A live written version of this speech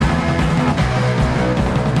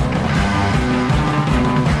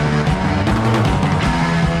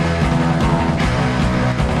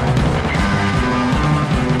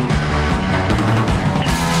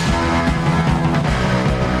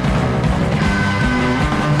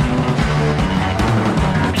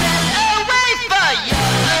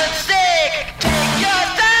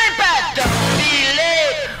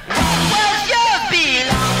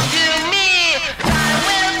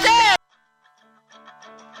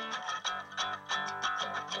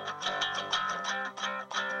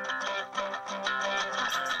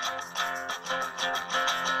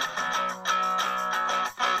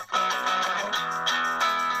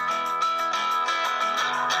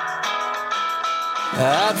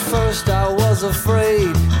At first I was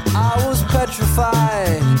afraid, I was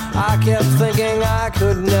petrified. I kept thinking I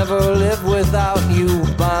could never live without you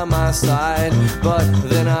by my side. But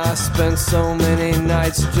then I spent so many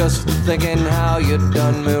nights just thinking how you'd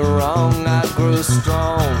done me wrong. I grew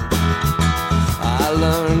strong, I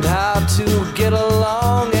learned how to get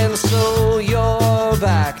along. And so you're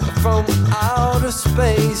back from outer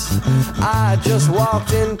space. I just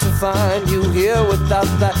walked in to find you here without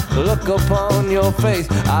that look upon your face.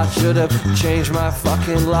 I should have changed my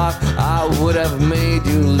fucking lock. I would have made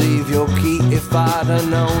you leave your key if I'd have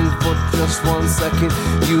known for just 1 second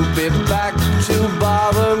you'd be back to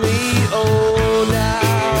bother me. Oh,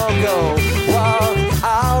 now go walk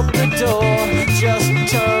out the door, just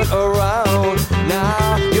turn around.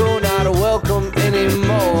 Now you're not welcome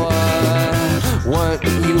anymore. Weren't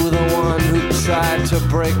you the one who tried to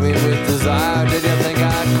break me with desire? Did you think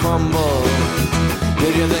I'd crumble?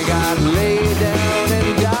 Did you think I'd lay down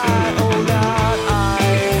and die? Oh, not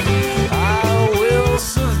I will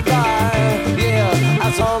survive. Yeah,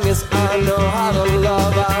 as long as I know how to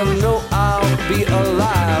love, I know I'll be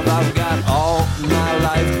alive. I've got all my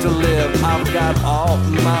life to live, I've got all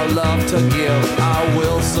my love to give. I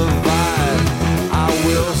will survive, I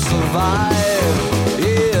will survive.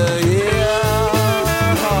 Yeah, yeah.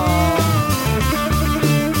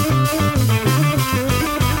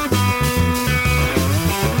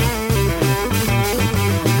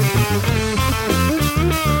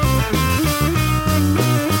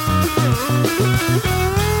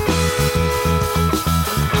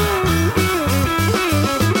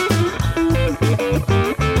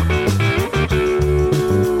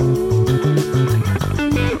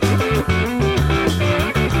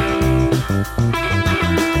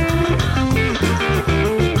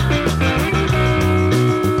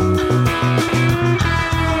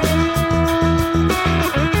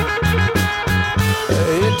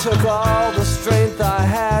 Took all the strength I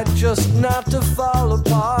had just not to fall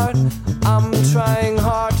apart. I'm trying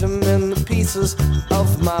hard to mend the pieces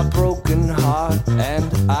of my broken heart.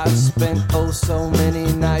 And I've spent oh so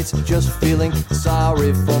many nights just feeling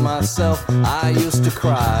sorry for myself. I used to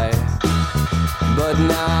cry, but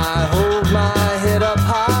now I hold my head up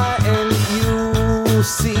high and you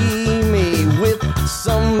see me with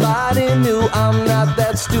somebody new. I'm not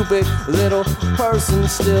that stupid little person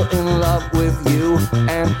still in love with you.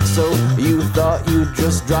 And so you thought you'd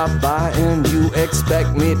just drop by and you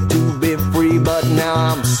expect me to be free. But now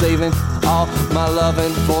I'm saving all my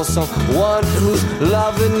loving for someone who's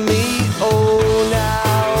loving me. Oh,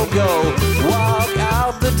 now go walk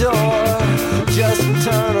out the door, just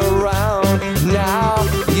turn around. Now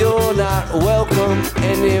you're not welcome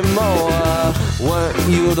anymore. Weren't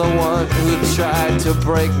you the one who tried to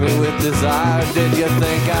break me with desire? Did you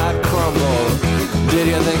think I'd crumble? Did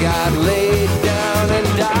you think I'd lay down and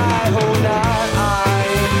die? Oh, not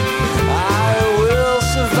I will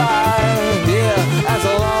survive. Yeah, as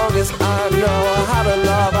long as I know how to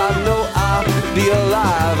love, I know I'll be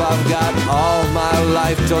alive. I've got all my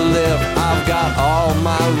life to live, I've got all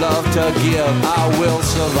my love to give. I will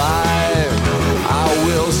survive, I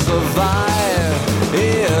will survive.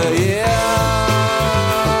 Yeah, yeah.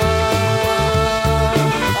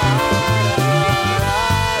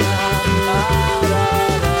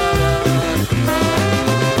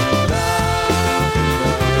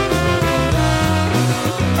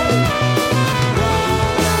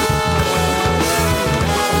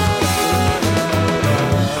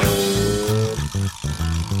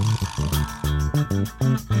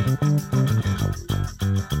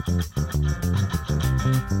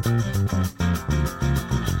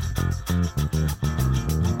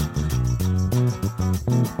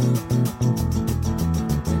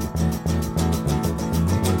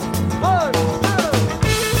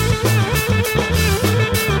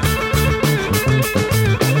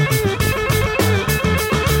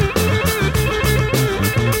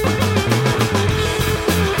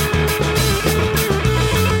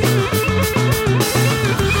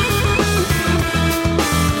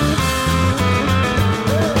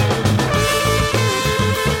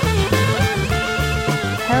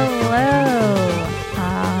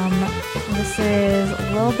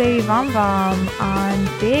 Baby Vom Vom on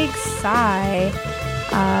Big Sigh.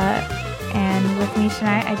 And with me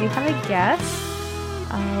tonight, I do have a guest.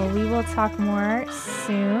 We will talk more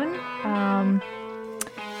soon.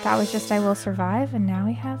 That was just I Will Survive, and now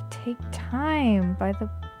we have Take Time by the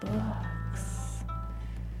Books.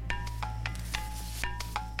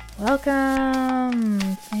 Welcome.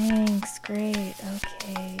 Thanks. Great.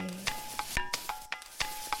 Okay.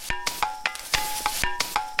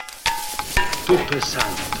 Tutto è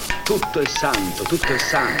santo, tutto è santo, tutto è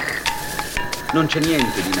santo. Non c'è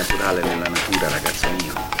niente di naturale nella natura, ragazzo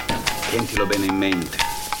mio. Tientilo bene in mente.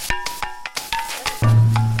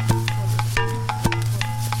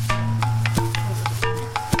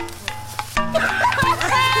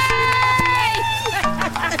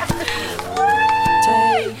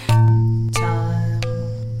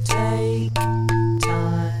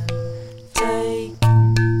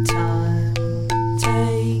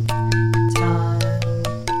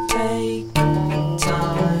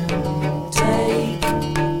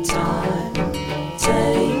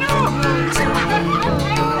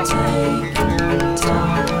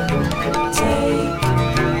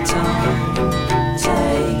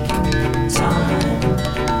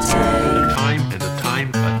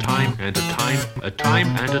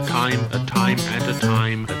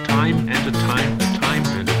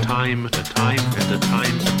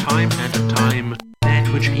 That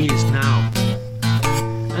which is now,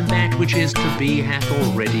 and that which is to be hath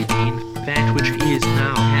already been. That which is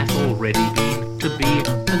now hath already been to be,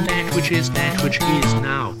 and that which is now.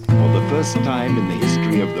 For the first time in the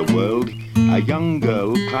history of the world, a young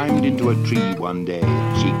girl climbed into a tree one day.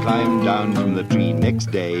 She climbed down from the tree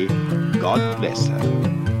next day. God bless her.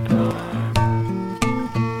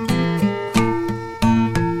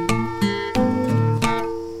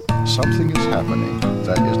 Something is happening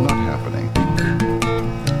that is not happening.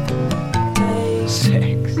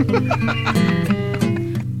 Sex.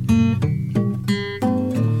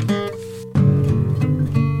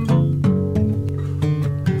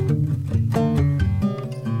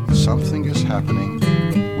 Something is happening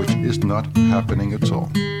which is not happening at all.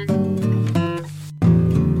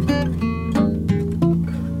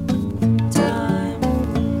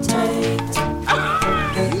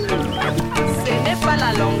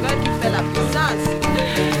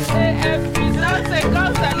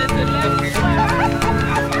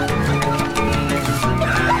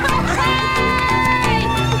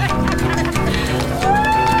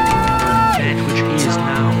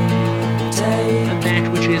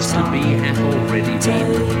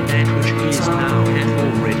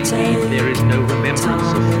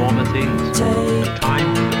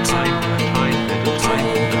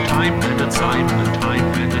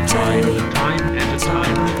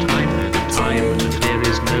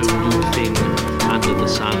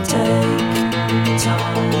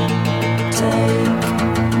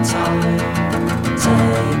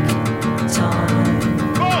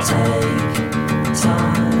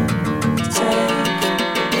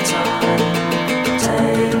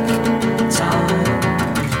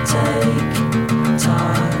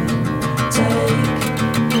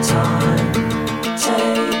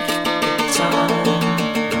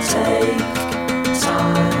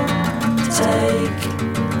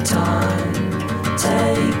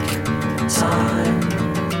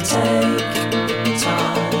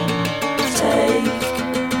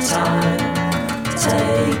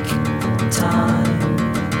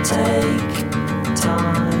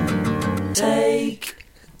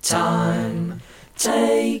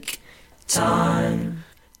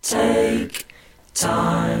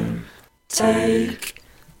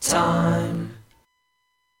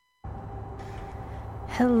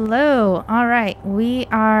 Hello. All right, we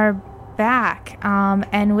are back.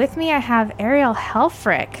 And with me I have Ariel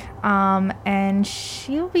Helfrich. And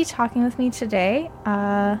she will be talking with me today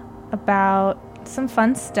about some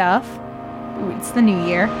fun stuff. It's the new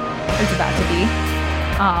year. It's about to be.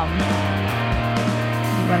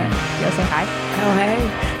 You want to say hi? Oh, hey.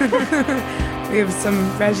 We have some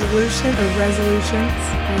resolutions and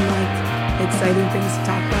exciting things to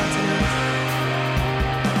talk about today.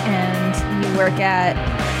 And you work at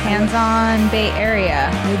Hands-On Bay Area.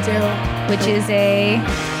 I do. Which is a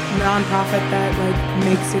nonprofit that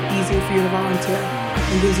makes it easy for you to volunteer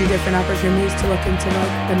and gives you different opportunities to look into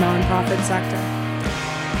the nonprofit sector.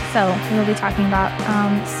 So we'll be talking about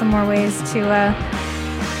some more ways to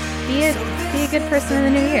be a good person in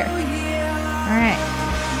the new year. All right.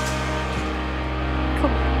 Cool.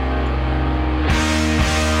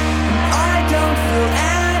 I don't feel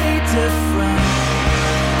any different.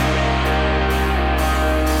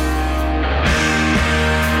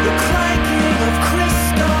 The clanking of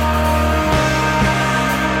crystal,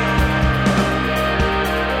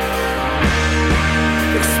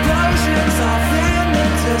 explosions off in the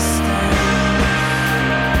distance,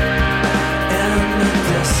 in the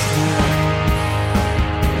distance.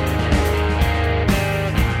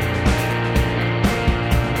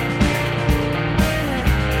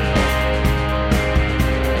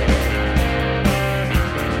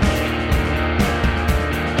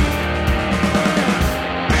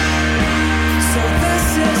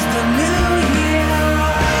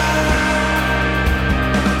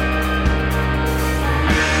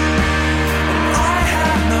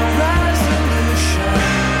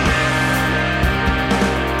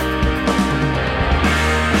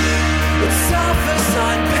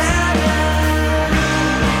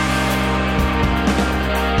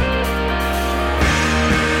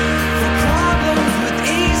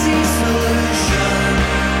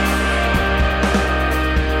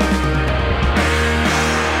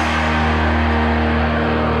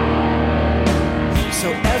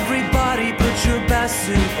 Everybody put your best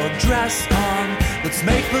suit or dress on. Let's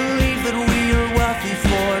make believe that we are wealthy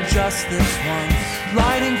for just this once.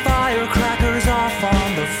 Lighting firecrackers off on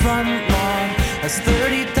the front lawn as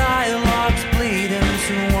 30 dialogues bleed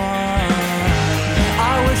into one.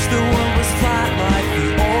 I wish the world was flat like the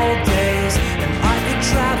old days, and I could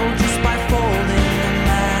travel just by folding the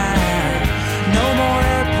map. No more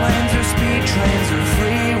airplanes or speed trains or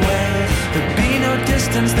freeways. There'd be no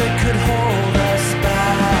distance that could hold us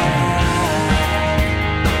back.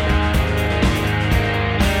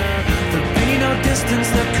 There'd be no distance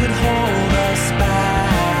that could hold us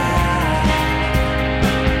back.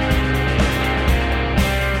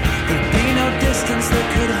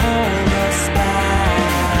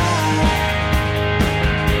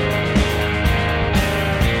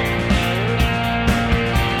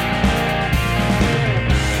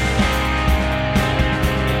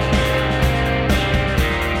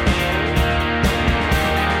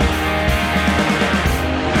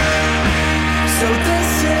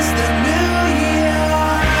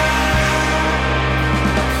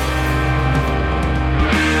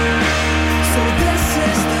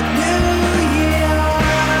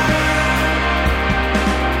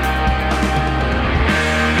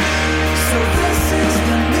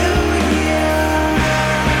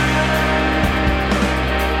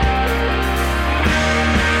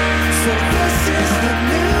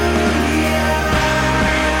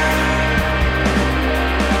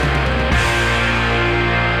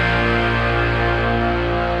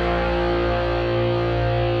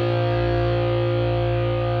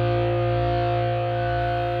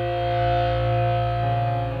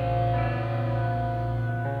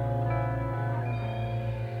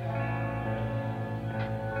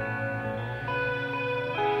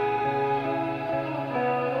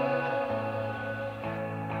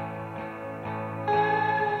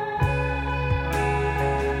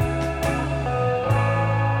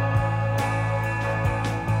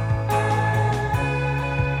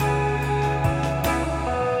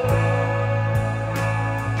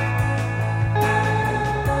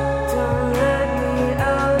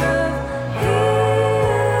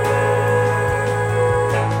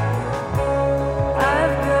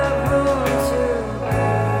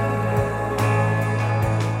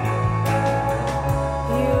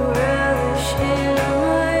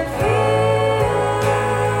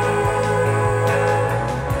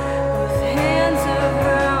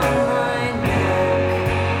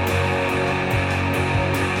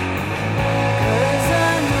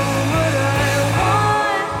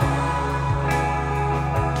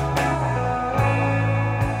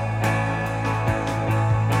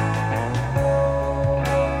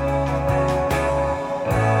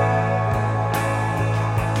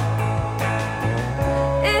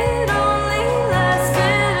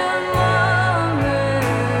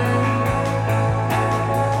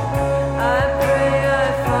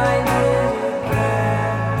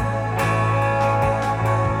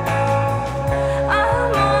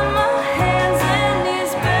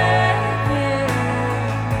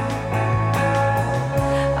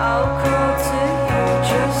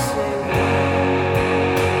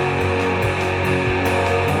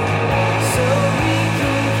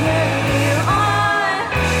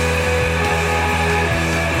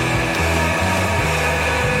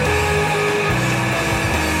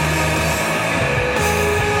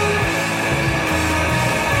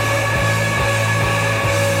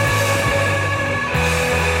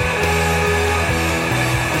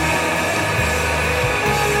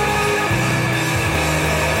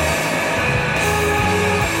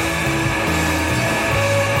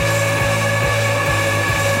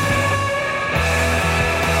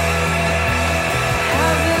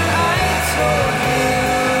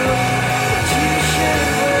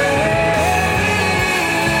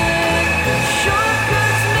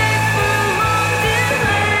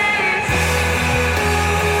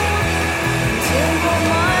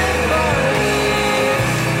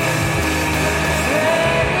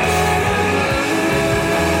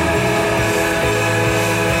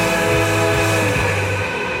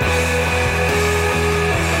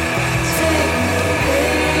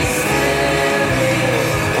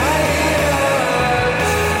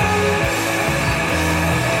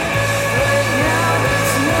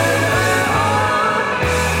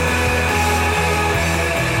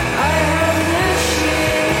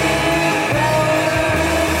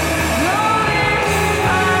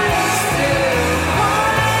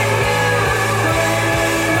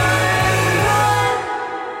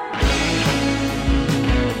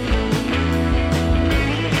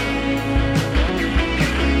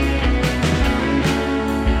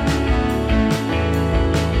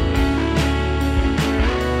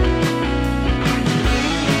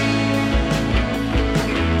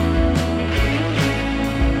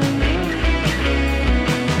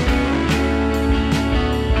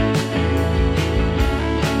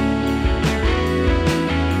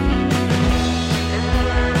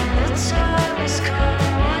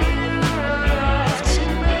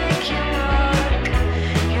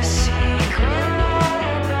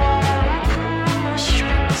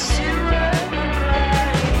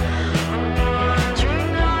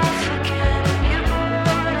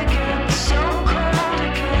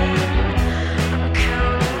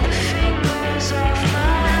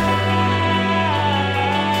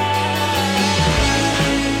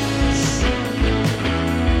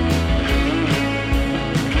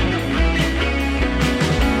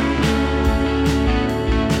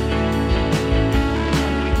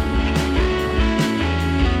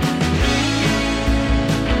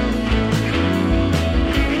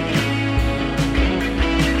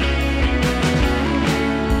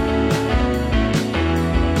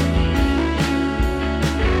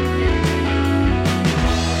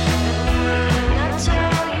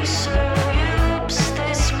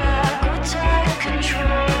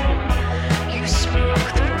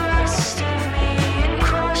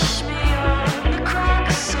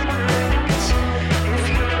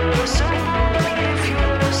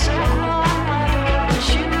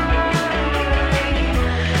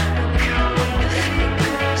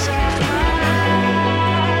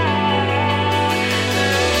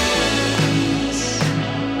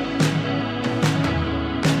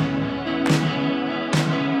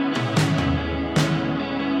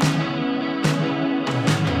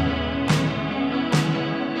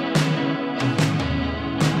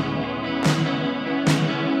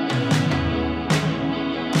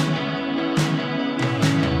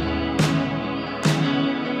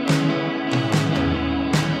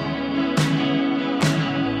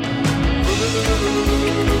 All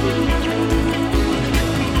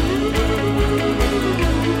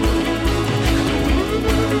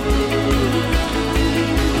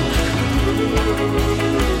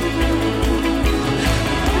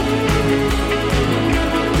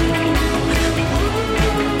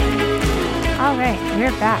right,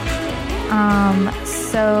 we're back.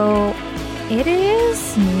 So it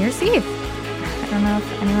is New Year's Eve. I don't know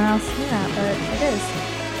if anyone else knew that, but it is.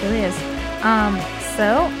 It really is.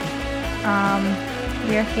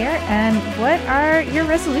 We are here, and what are your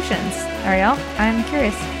resolutions, Ariel? I'm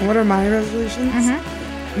curious. What are my resolutions?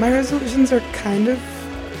 My resolutions are kind of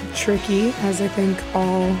tricky, as I think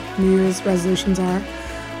all New Year's resolutions are.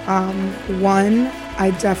 One,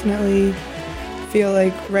 I definitely feel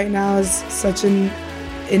like right now is such an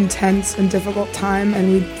intense and difficult time,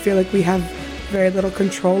 and we feel like we have very little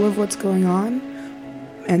control of what's going on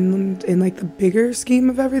and in like the bigger scheme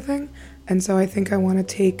of everything. And so I think I want to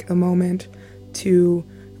take a moment to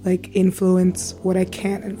like influence what I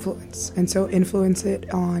can't influence, and so influence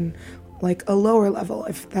it on like a lower level,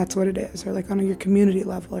 if that's what it is, or like on your community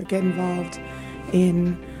level, or get involved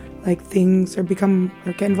in like things, or get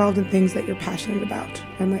involved in things that you're passionate about,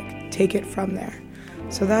 and like take it from there.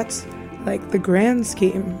 So that's like the grand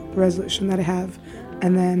scheme resolution that I have.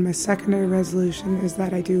 And then my secondary resolution is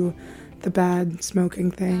that I do the bad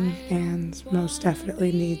smoking thing and most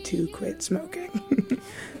definitely need to quit smoking.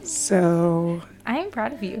 So I am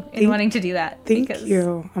proud of you in wanting to do that. Thank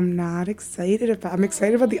you. I'm excited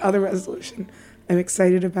about the other resolution. I'm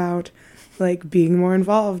excited about like being more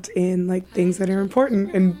involved in like things that are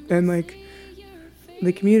important and like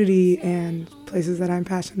the community and places that I'm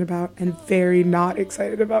passionate about, and very not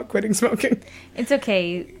excited about quitting smoking. It's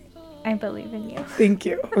okay. I believe in you. Thank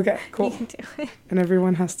you. Okay, cool. You can do it. And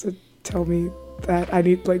everyone has to tell me that I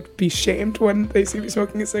need like be shamed when they see me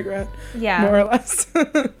smoking a cigarette. Yeah. More or less.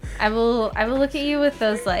 I will look at you with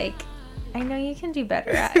those like, I know you can do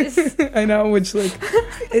better eyes. I know, which like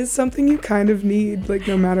is something you kind of need, like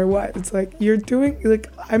no matter what. It's like you're doing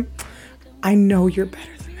like I know you're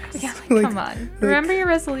better than this. Yeah, like, come on. Remember your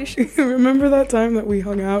resolutions. Remember that time that we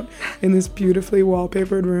hung out in this beautifully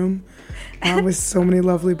wallpapered room with so many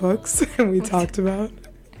lovely books and we talked about?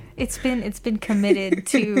 It's been committed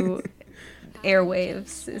to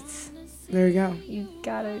airwaves. There you go. You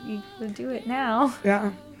gotta do it now.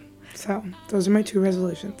 Yeah. So those are my two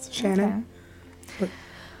resolutions. Shannon. Okay.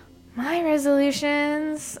 My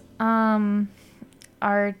resolutions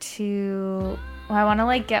are to I want to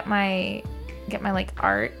like get my like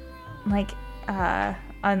art like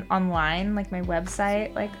online, like my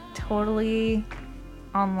website, like totally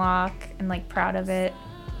on lock and like proud of it,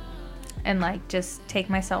 and like just take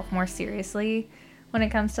myself more seriously when it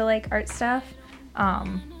comes to like art stuff.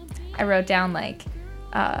 I wrote down like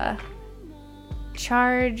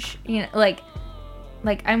charge, like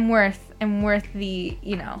I'm worth the,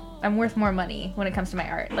 I'm worth more money when it comes to my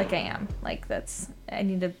art. Like I am, like I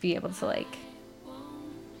need to be able to like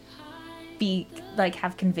be like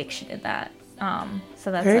have conviction in that.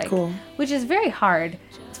 So that's very like cool. Which is very hard.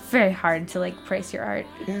 It's very hard to like price your art.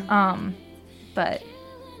 Yeah. But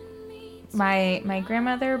my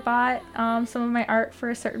grandmother bought some of my art for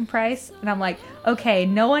a certain price, and I'm like, okay,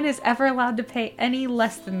 no one is ever allowed to pay any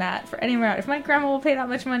less than that for any of my art. If my grandma will pay that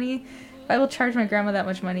much money, if I will charge my grandma that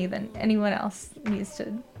much money, then anyone else needs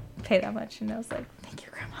to pay that much. And I was like, thank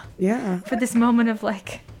you, Grandma. Yeah. For this moment of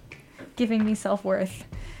like giving me self-worth,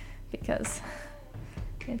 because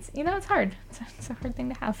it's it's hard. It's a hard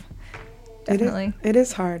thing to have. Definitely. It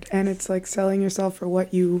is hard, and it's like selling yourself for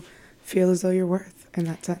what you feel as though you're worth. In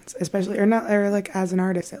that sense, especially, or like as an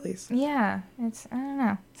artist at least. Yeah, I don't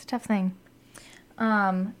know. It's a tough thing.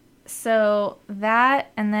 So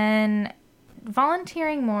that, and then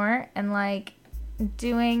volunteering more and like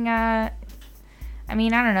doing, I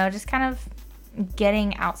don't know, just kind of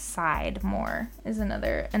getting outside more is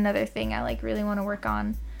another thing I like really want to work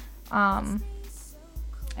on. I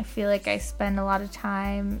feel like I spend a lot of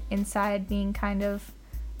time inside being kind of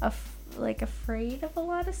afraid of a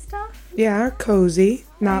lot of stuff. Yeah, or cozy,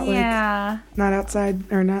 not not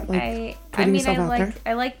outside, or not like putting yourself out there.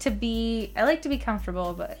 I like to be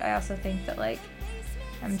comfortable, but I also think that like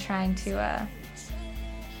I'm trying to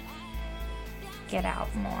get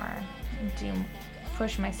out more,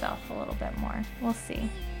 push myself a little bit more. We'll see.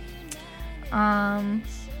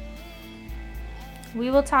 We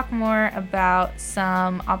will talk more about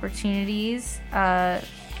some opportunities that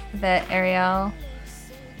Ariel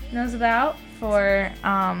knows about for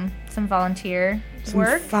some volunteer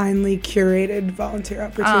work. Some finely curated volunteer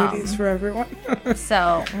opportunities for everyone.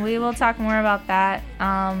 So we will talk more about that.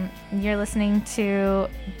 You're listening to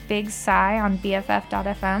Big Sigh on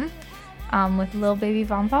BFF.fm. with Lil Baby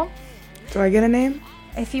Vom Vom. Do I get a name?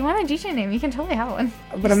 If you want a DJ name, you can totally have one.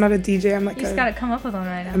 But I'm not a DJ. I'm like you just gotta come up with one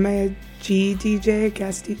right now. Am I a G DJ?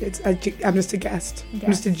 Guest DJ? I'm just a guest. I'm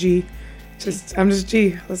just a G. I'm just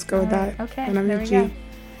G. Let's go with that. Okay, and I'm there a we G. go.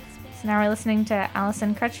 So now we're listening to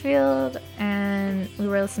Alison Crutchfield, and we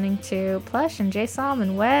were listening to Plush and J-Som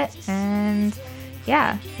and Wet, and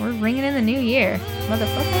yeah, we're ringing in the new year,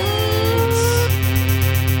 motherfucker.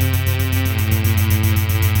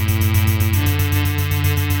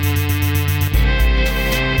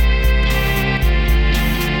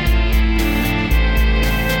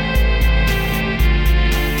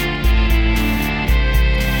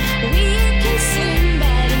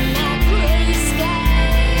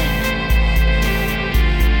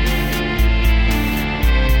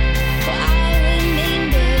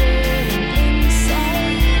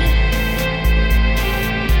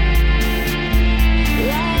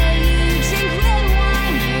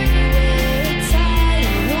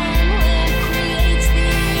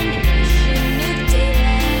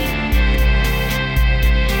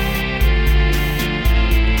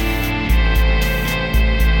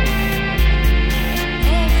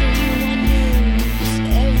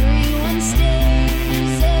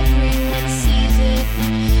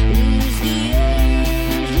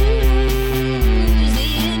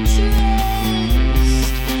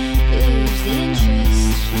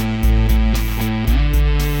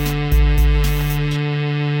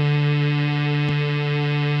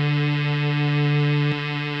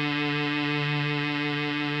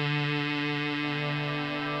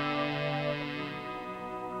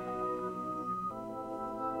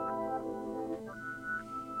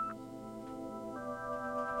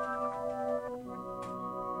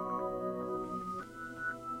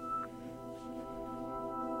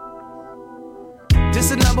 This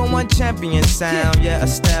the number one champion sound. Yeah,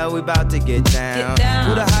 Estelle, we about to get down.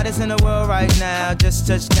 Who the hottest in the world right now? Just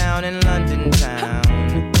touched down in London town.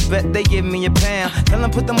 Bet they give me a pound. Tell them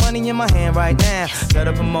put the money in my hand right now. Set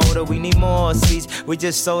up a motor, we need more seats. We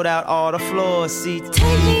just sold out all the floor seats.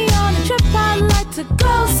 Take me on a trip, I'd like to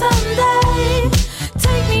go someday.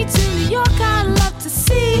 Take me to New York, I'd love to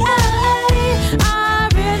see LA. I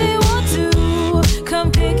really want to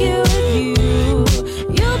come pick you with you.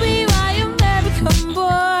 You'll be my American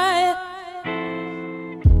boy.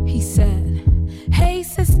 He said, hey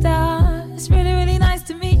sister, it's really, really nice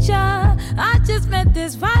to meet ya. I just met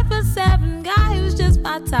this 5'7" guy who's just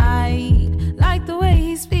my type. Like the way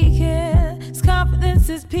he's speaking, his confidence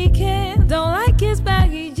is peaking. Don't like his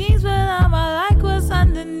baggy jeans, but I'ma like what's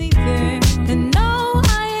underneath it. And no,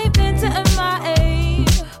 I ain't been to MIA.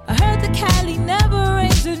 I heard the Cali never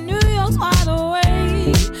rains and New York's wide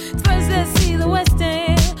awake. First let's see the West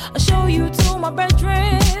End, I'll show you to my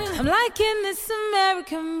brethren. I'm liking this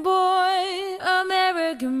American boy,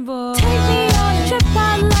 American boy. Take me on a trip,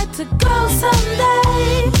 I'd like to go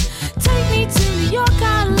someday. Take me to New York,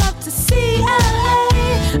 I'd love to see LA.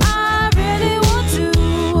 I really want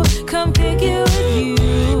to come pick you with you.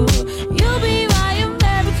 You'll be my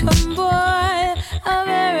American boy,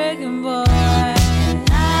 American boy.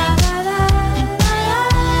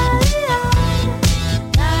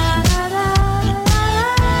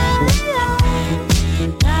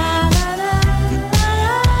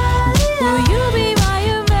 Will you be my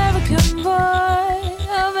American boy,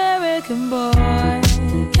 American boy?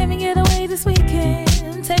 Can we get away this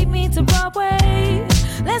weekend? Take me to Broadway.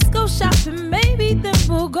 Let's go shopping, maybe then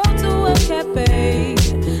we'll go to a cafe.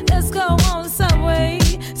 Let's go on the subway.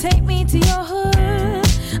 Take me to your hood.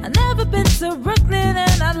 I've never been to Brooklyn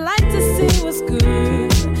and I'd like to see what's good.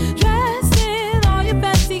 Dressed in all your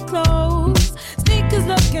fancy clothes, sneakers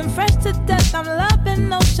looking fresh to death. I'm loving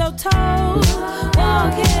no show toes.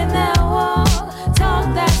 Walking that walk,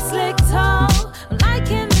 talk that slick talk. I'm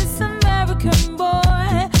liking this American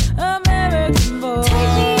boy, American boy.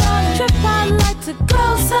 Take me on a trip, I'd like to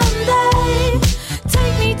go someday.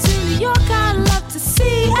 Take me to New York, I'd love to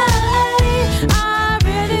see LA. I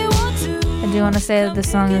really want to. I do want to say that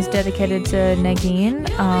this song is dedicated to Negin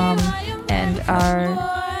and our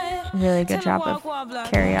really good job of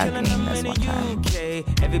karaokeing this one time.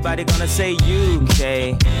 Everybody gonna say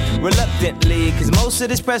UK reluctantly, cause most of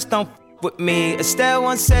this press don't with me. Estelle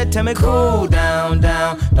once said, tell me cool down,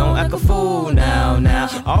 down. Don't act a fool now, now.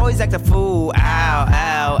 Always act a fool, ow,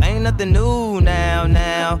 ow. Ain't nothing new now,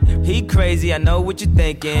 now. He crazy, I know what you're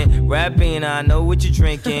thinking. Rapping, I know what you're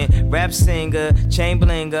drinking. Rap singer, chain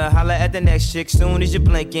blinger. Holla at the next chick soon as you're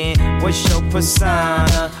blinking. What's your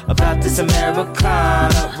persona about this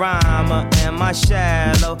Americana? Rhymer, am I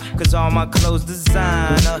shallow? Cause all my clothes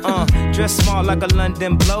designer. Dress smart like a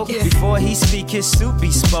London bloke. Before he speak, his suit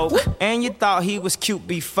be spoke. And you thought he was cute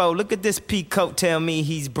before. Look at this peacoat, tell me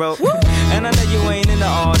he's broke. And I know you ain't into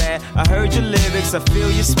all that. I heard your lyrics, I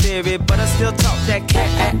feel your spirit, but I still talk that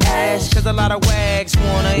cat ass. Cause a lot of wags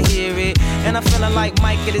wanna hear it. And I'm feeling like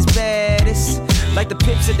Mike at his baddest, like the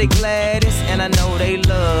Pips at they gladdest. And I know they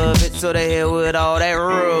love it, so they hell with all that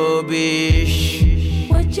rubbish.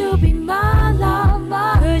 Would you be my love?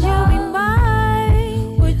 Could you be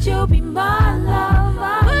mine? Would you be my love?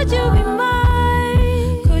 Would you be mine?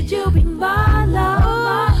 Could you be my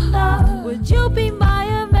love? Would you be my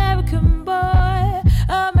American boy?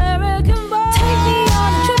 American boy. Take me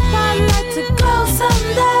on a trip, I'd like to go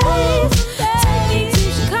someday. Take me to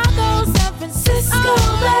Chicago, San Francisco,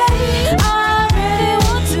 babe. I really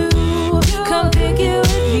want to come pick you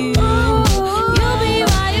with you. You'll be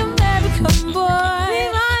my American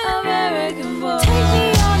boy. American boy. Take me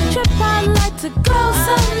on a trip, I'd like to go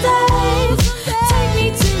someday. Take me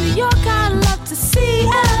to New York, I'd love to see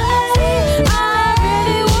LA. I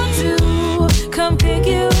really want to come pick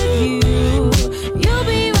you with you. You'll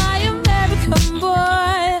be my American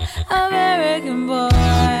boy, American boy.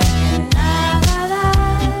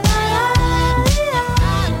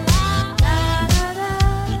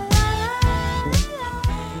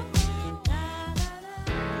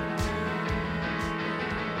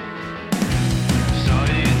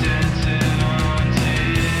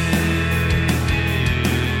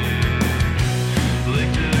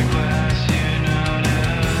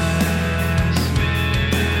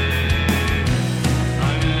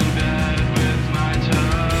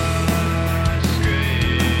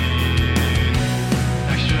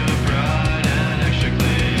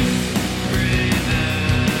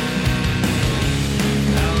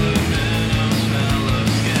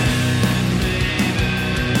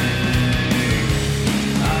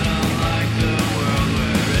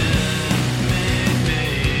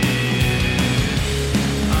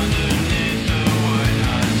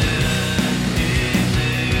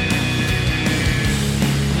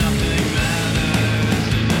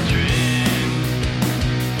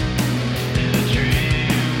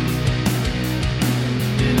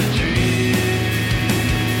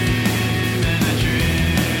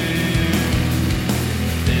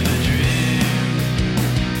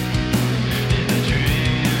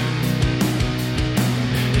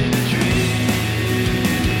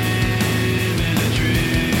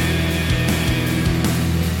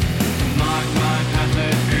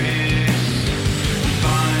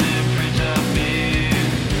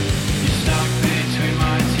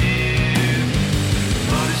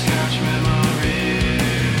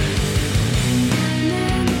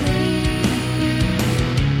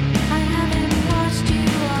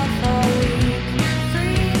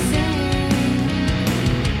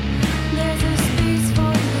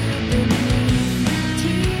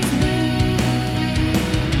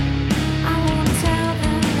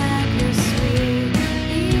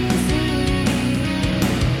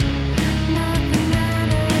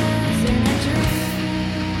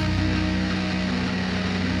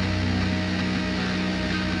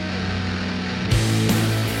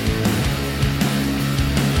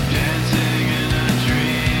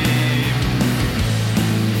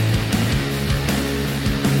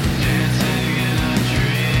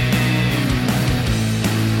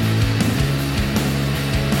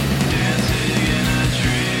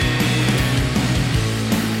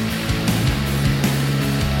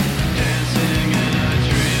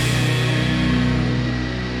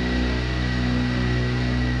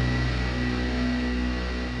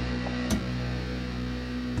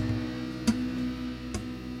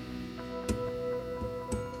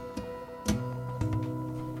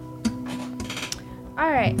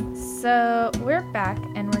 Alright, so we're back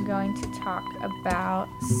and we're going to talk about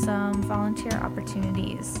some volunteer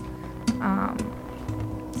opportunities.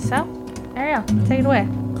 So, Ariel, take it away.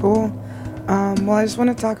 Cool. Well, I just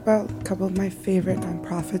want to talk about a couple of my favorite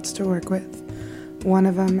nonprofits to work with. One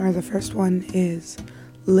of them, or the first one, is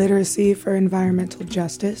Literacy for Environmental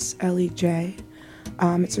Justice, LEJ.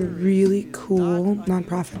 It's a really cool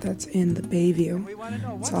nonprofit that's in the Bayview.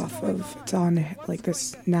 It's on like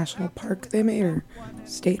this national park they made, or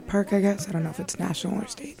state park, I guess. I don't know if it's national or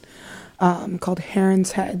state. Called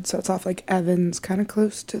Heron's Head. So it's off like Evans, kind of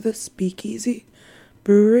close to the Speakeasy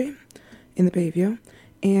Brewery in the Bayview.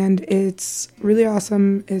 And it's really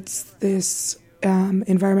awesome. It's this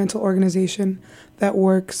environmental organization that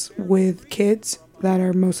works with kids that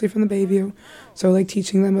are mostly from the Bayview. So like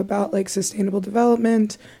teaching them about like sustainable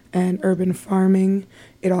development and urban farming.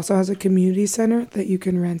 It also has a community center that you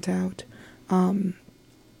can rent out. And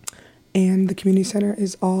the community center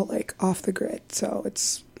is all like off the grid. So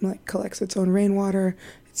it's like collects its own rainwater.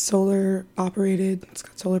 It's solar operated. It's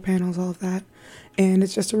got solar panels, all of that. And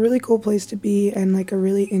it's just a really cool place to be and like a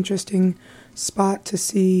really interesting spot to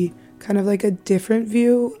see kind of like a different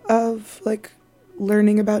view of like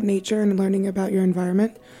learning about nature and learning about your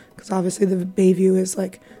environment. Because obviously the Bayview is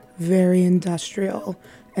like very industrial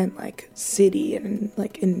and like city and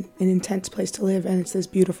like an intense place to live. And it's this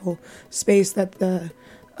beautiful space that the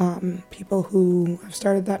people who have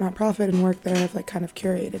started that nonprofit and work there have like kind of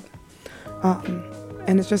curated.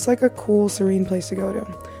 And it's just like a cool, serene place to go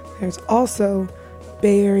to. There's also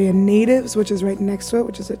Bay Area Natives, which is right next to it,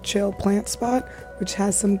 which is a chill plant spot, which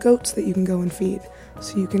has some goats that you can go and feed.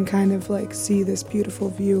 So you can kind of like see this beautiful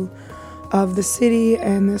view of the city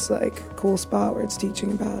and this like cool spot where it's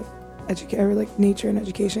teaching about nature and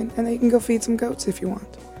education. And then you can go feed some goats if you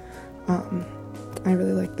want. I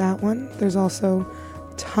really like that one. There's also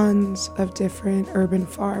tons of different urban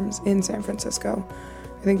farms in San Francisco.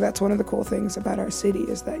 I think that's one of the cool things about our city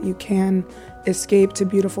is that you can escape to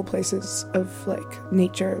beautiful places of like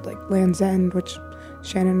nature, like Land's End, which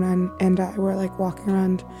Shannon and I were like walking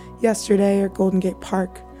around yesterday, or Golden Gate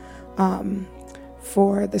Park,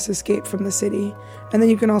 for this escape from the city. And then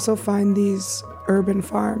you can also find these urban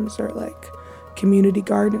farms or like community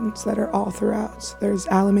gardens that are all throughout. So there's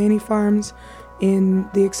Alamany Farms in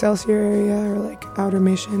the Excelsior area or like Outer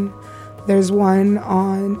Mission. There's one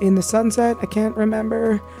in the Sunset. I can't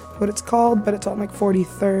remember what it's called, but it's on like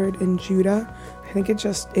 43rd and Judah. I think it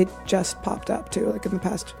just popped up too, like in the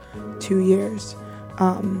past 2 years.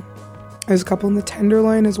 There's a couple in the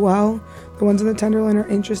Tenderloin as well. The ones in the Tenderloin are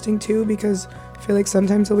interesting too because I feel like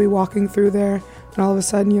sometimes you'll be walking through there and all of a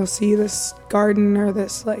sudden you'll see this garden or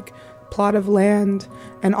this like plot of land,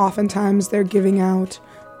 and oftentimes they're giving out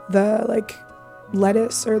the like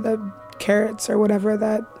lettuce or the carrots or whatever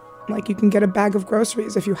that like you can get a bag of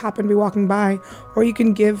groceries if you happen to be walking by, or you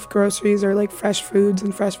can give groceries or like fresh foods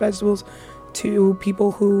and fresh vegetables to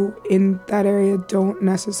people who in that area don't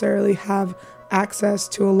necessarily have access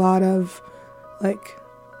to a lot of like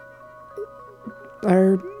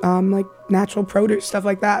natural produce, stuff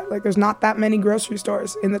like that. Like there's not that many grocery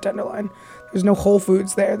stores in the Tenderloin. There's no Whole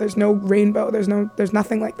Foods there. There's no Rainbow. There's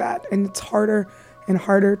nothing like that. And it's harder and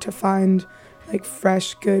harder to find like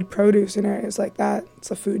fresh, good produce in areas like that. It's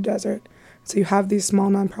a food desert. So you have these small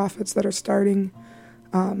nonprofits that are starting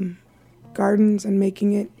gardens and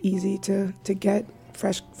making it easy to get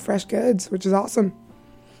fresh goods, which is awesome.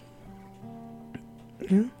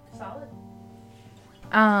 Yeah. Solid.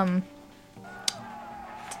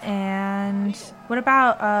 And what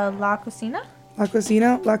about La Cocina? La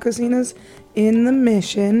Cocina's in the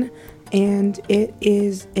Mission, and it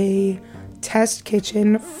is a test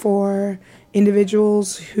kitchen for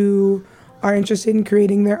individuals who are interested in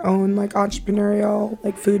creating their own like entrepreneurial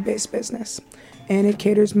like food-based business. And it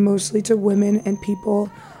caters mostly to women and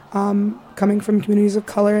people coming from communities of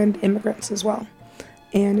color and immigrants as well.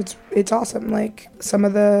 And it's awesome. Like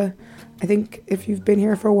I think if you've been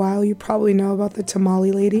here for a while, you probably know about the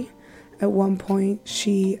Tamale Lady. At one point,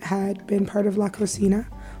 she had been part of La Cocina,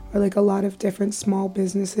 or like a lot of different small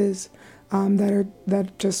businesses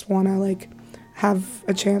that just want to like have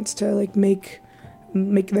a chance to like make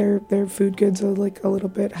their food goods a little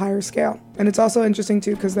bit higher scale. And it's also interesting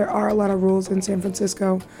too because there are a lot of rules in San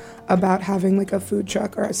Francisco about having like a food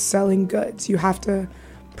truck or selling goods. You have to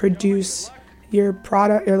produce your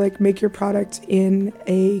product or like make your product in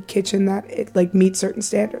a kitchen that it like meets certain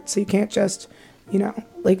standards. So you can't just,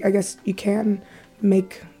 like I guess you can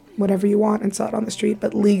make whatever you want and sell it on the street,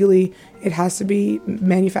 but legally it has to be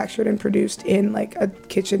manufactured and produced in like a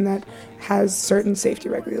kitchen that has certain safety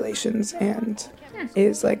regulations and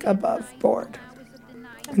is like above board.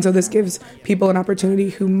 And so this gives people an opportunity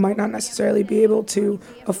who might not necessarily be able to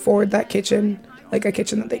afford that kitchen, like a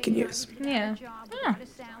kitchen that they can use. Yeah,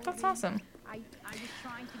 that's awesome.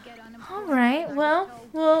 All right, well,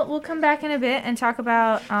 we'll come back in a bit and talk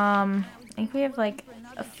about, I think we have like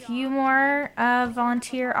a few more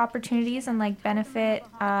volunteer opportunities and like benefit,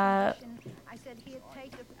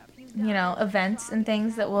 events and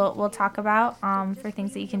things that we'll talk about for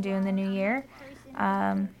things that you can do in the new year.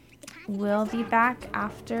 We'll be back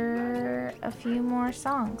after a few more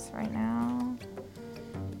songs right now.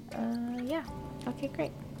 Okay,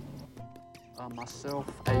 great. Myself,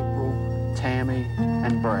 April, Tammy,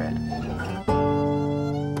 and Brad.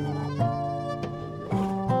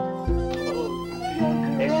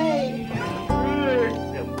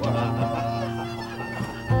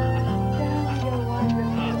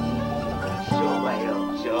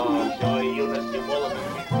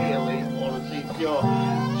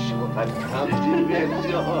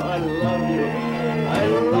 I love you. I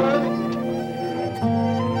love you.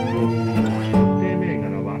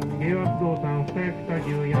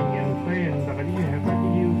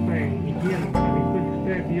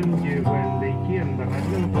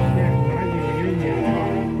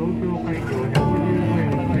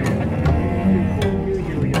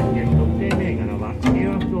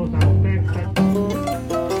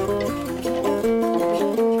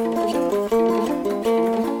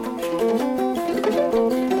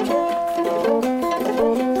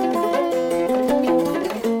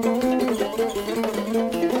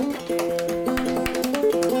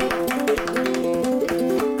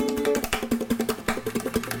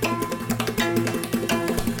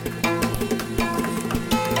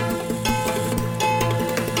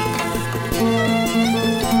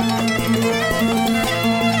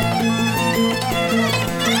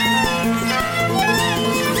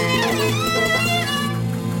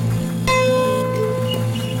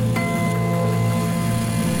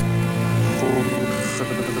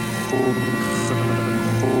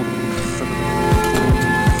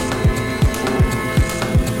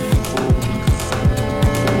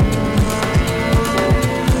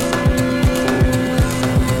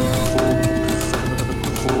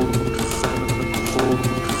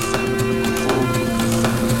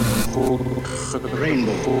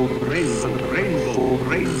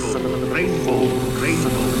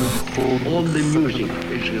 all the music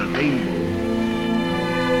is a rainbow.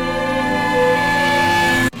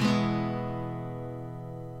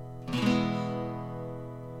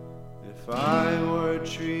 If I were a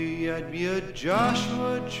tree, I'd be a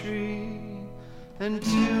Joshua tree, and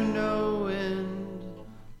to no end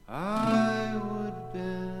I would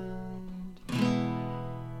bend.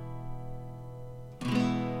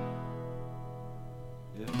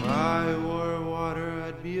 If I were water,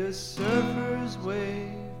 I'd be a surfer's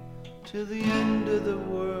wave, to the end of the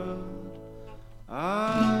world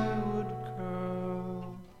I would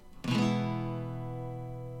curl.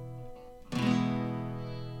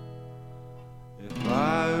 If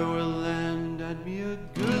I were land, I'd be a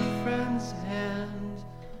good friend's hand,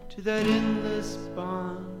 to that endless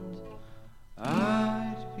bond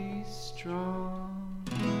I'd be strong.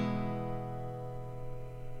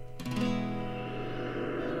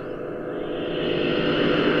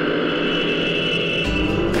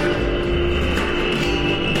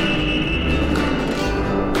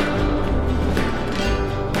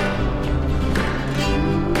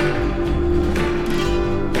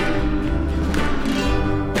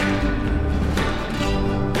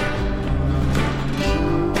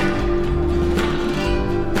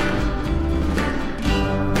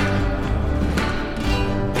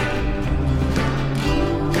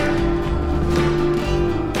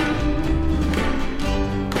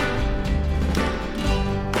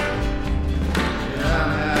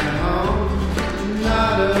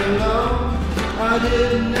 I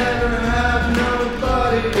didn't ever have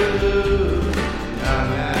nobody to lose.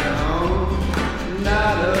 I'm at home,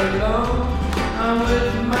 not alone. I'm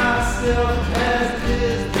with myself as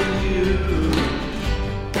is the you.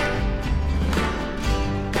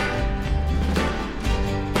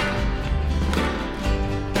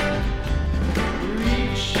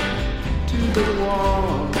 Reach to the wall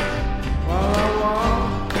while I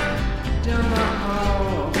walk down the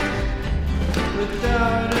hall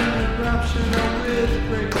without interruption or with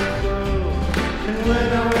break the flow. And when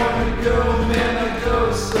I want to go, man, I go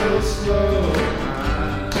so slow. I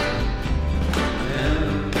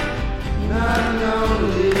am not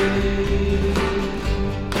lonely.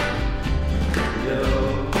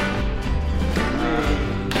 You'll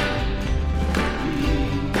be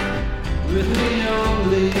with me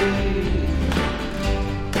only.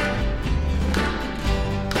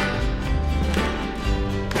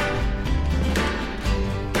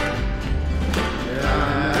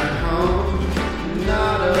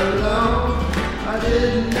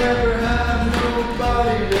 Never have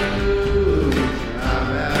nobody to lose. I'm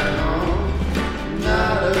at home,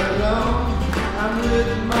 not alone. I'm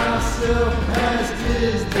with myself as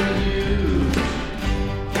is the use.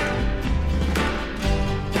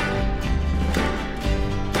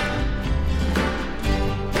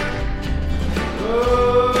 Oh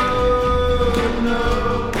no,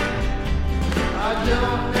 I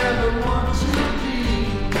don't ever want to be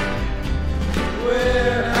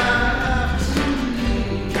where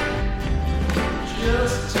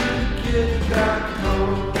just to get back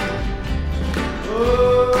home. Oh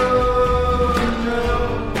no,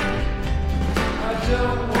 I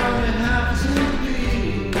don't want to have to be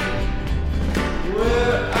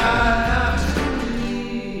where I have to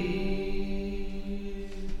leave.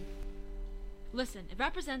 Listen, it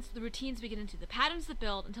represents the routines we get into, the patterns that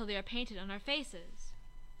build until they are painted on our faces.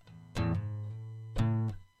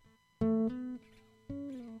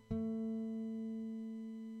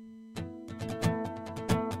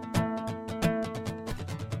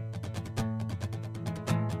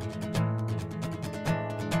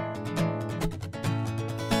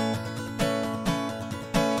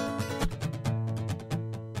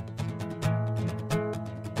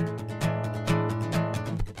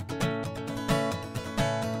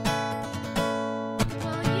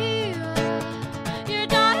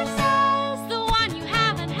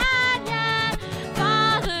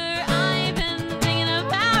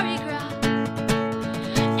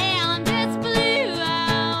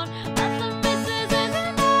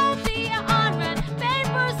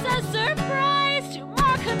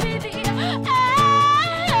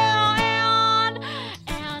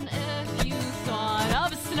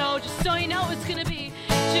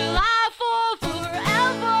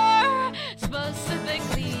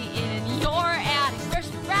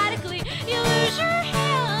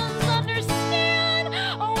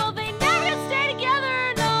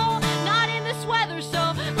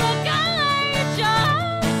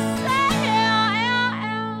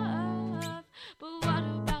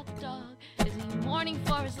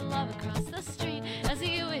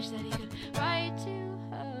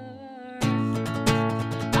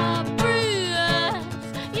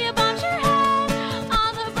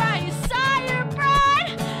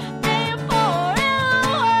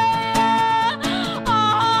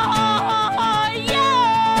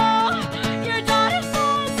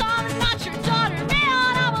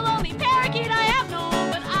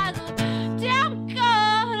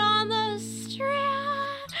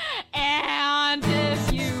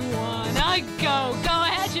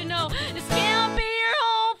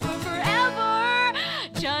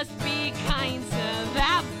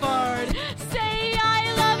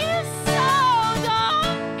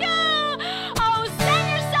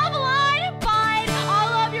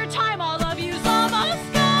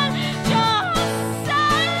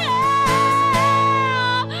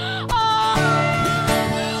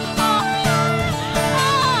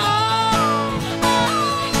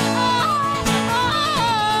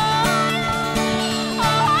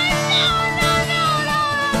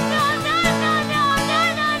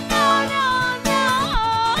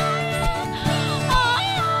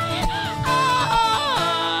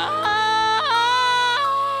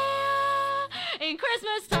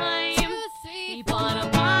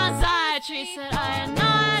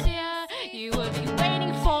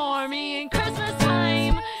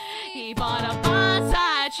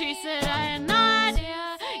 He said I had no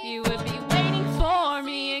idea you would be waiting for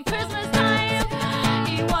me in Christmas time.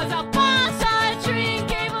 He was a boss on a tree and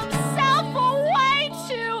gave himself away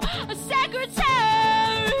to a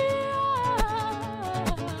secretary.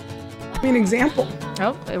 Give me an example.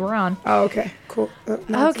 Oh, we're on. Oh, okay. Cool.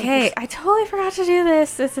 Okay, I totally forgot to do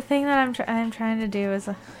this. It's a thing that I'm trying to do. It's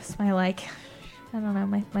my like, I don't know,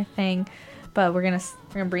 my thing. But we're gonna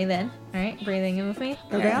breathe in. All right, breathing in with me.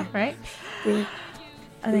 Okay. Yeah, right. Breathe.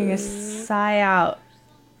 I'm gonna sigh out.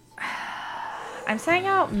 I'm sighing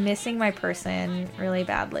out, missing my person really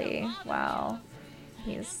badly while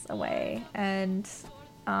he's away, and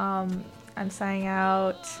I'm sighing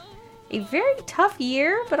out a very tough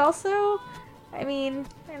year, but also, I mean,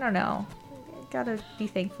 I don't know. Gotta be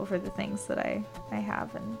thankful for the things that I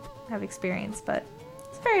have and have experienced, but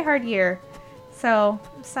it's a very hard year. So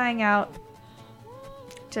I'm sighing out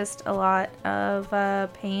just a lot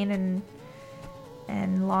of pain and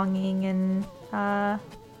longing and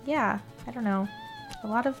yeah, I don't know, a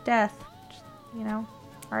lot of death. Just, you know,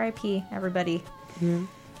 R.I.P. everybody. Mm-hmm.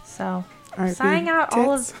 So R.I.P. sighing out tits.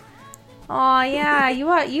 all of. Oh yeah, you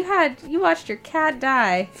watched your cat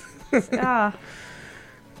die. Ah.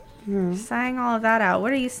 Yeah. Sighing all of that out.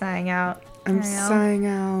 What are you sighing out? I'm Ariel? sighing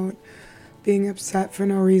out being upset for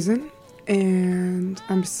no reason, and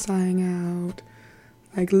I'm sighing out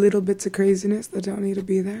like little bits of craziness that don't need to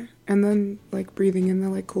be there, and then like breathing in the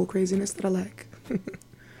like cool craziness that I like.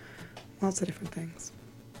 Lots of different things.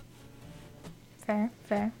 Fair.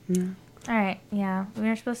 Yeah. All right. Yeah, we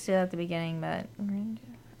were supposed to do that at the beginning, but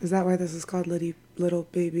Is that why this is called Little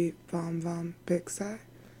Baby Vom Vom Big Sigh?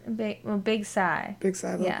 Big Sigh. Big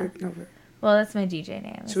Sigh, Little Yeah. Big Nova. Well, that's my DJ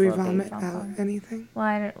name. Should we vomit out anything?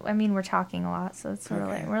 Well, I mean, we're talking a lot, so it's sort of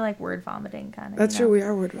Okay. like we're like word vomiting kind of. That's true. We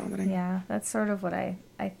are word vomiting. Yeah, that's sort of what I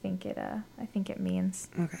think it means.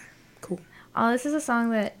 Okay, cool. Oh, this is a song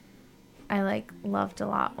that I like loved a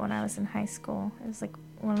lot when I was in high school. It was like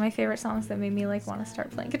one of my favorite songs that made me like want to start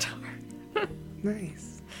playing guitar.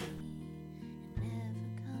 Nice.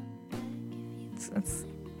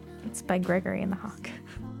 It's by Gregory and the Hawk.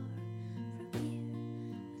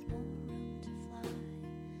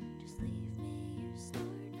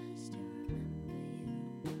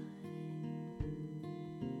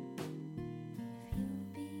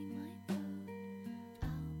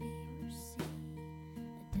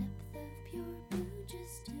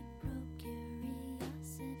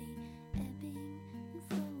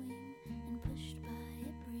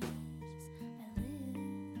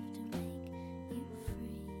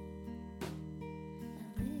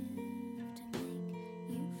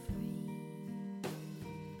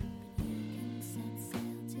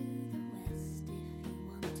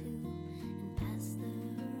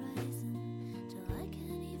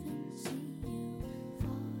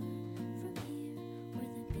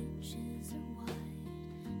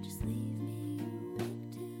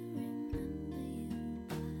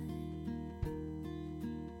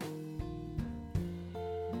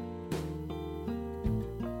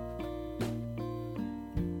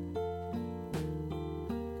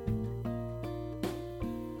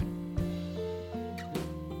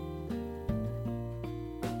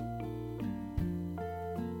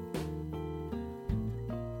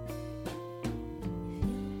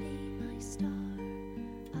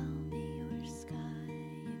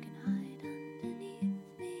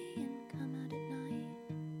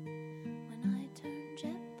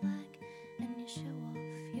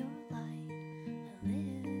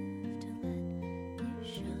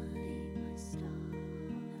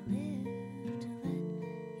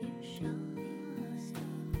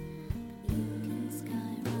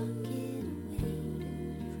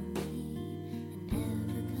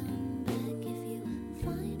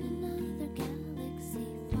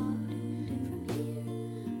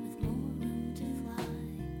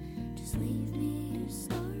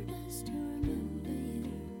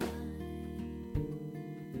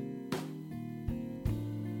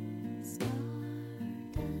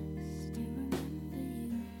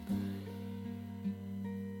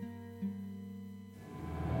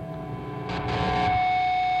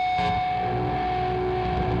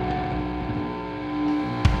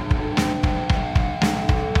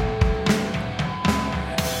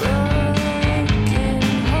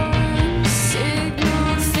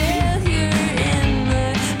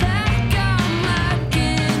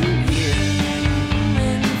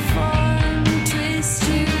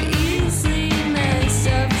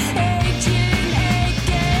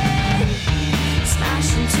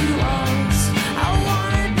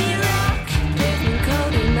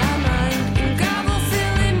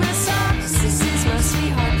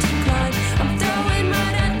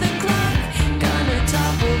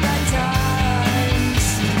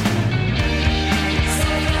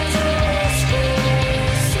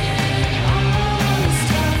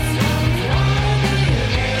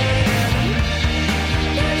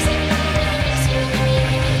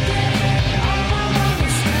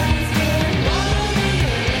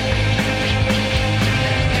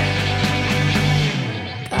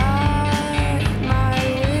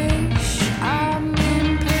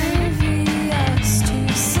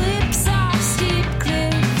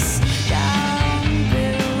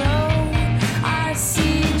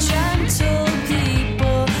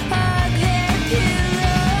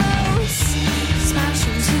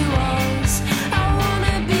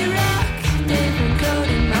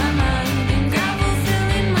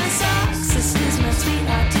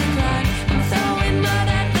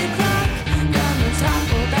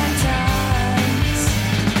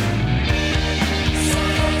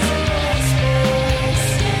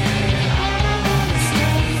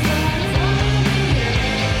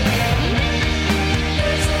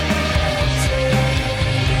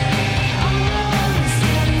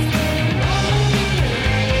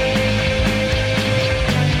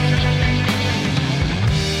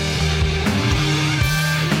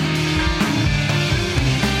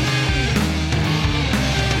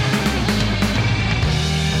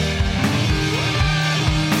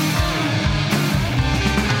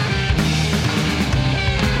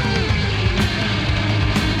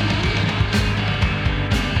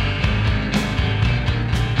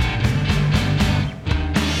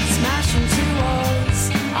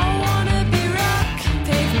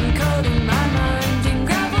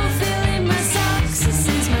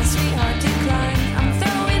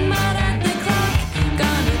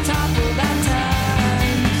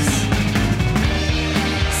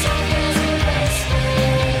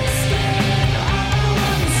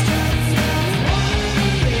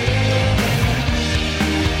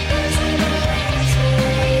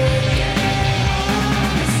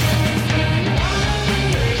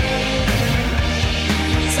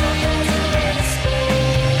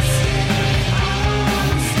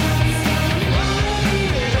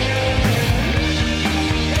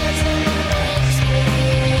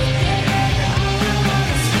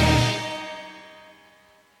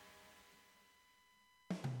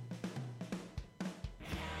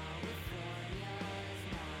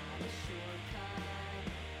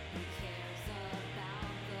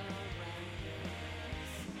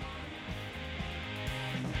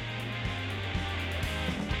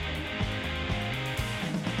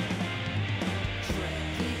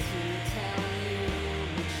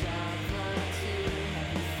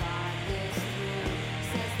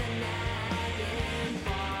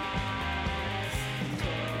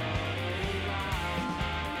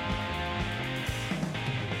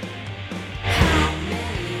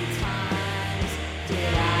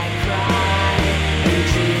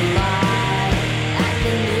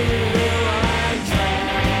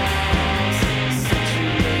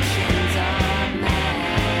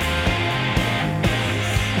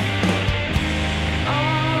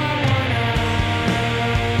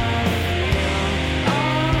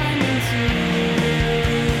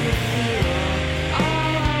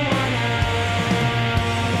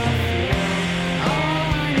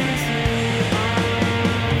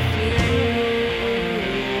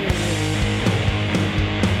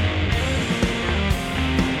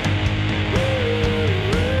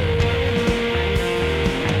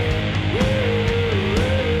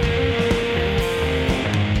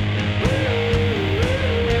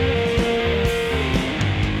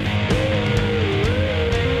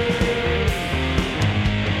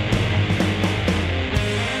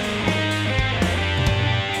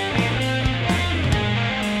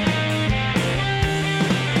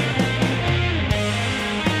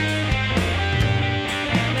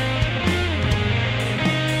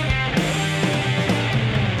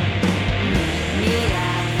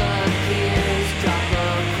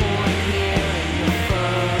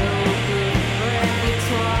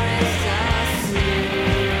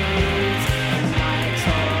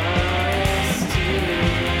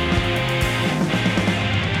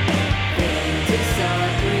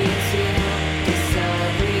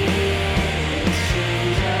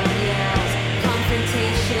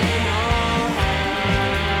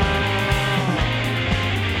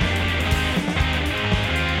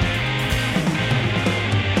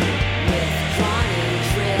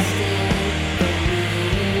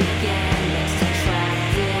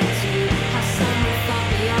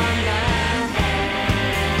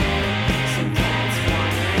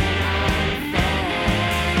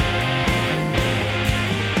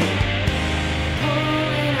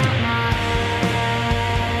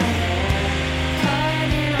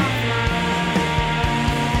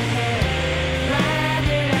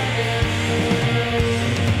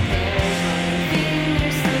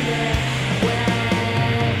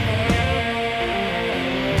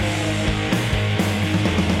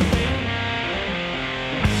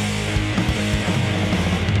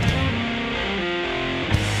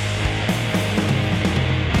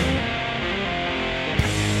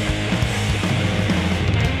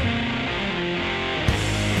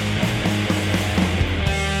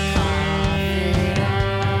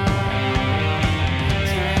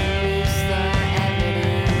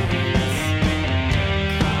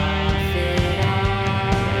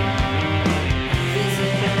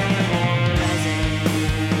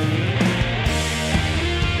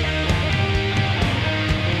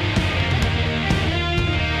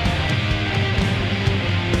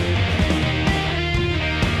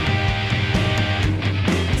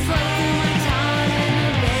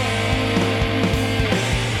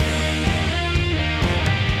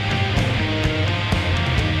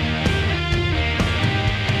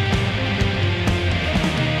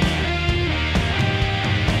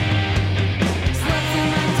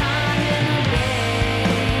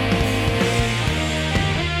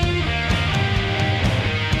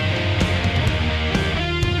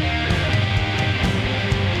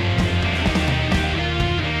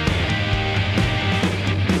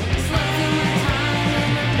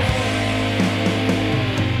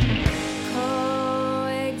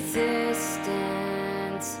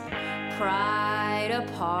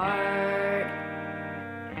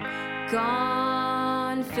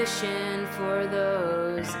 wishing for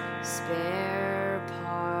those spare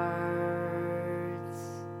parts.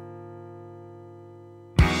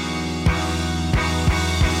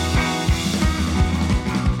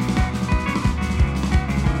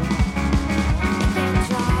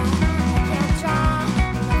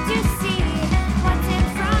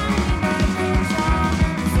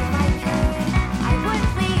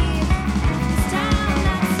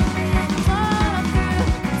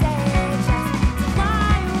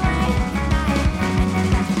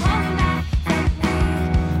 Why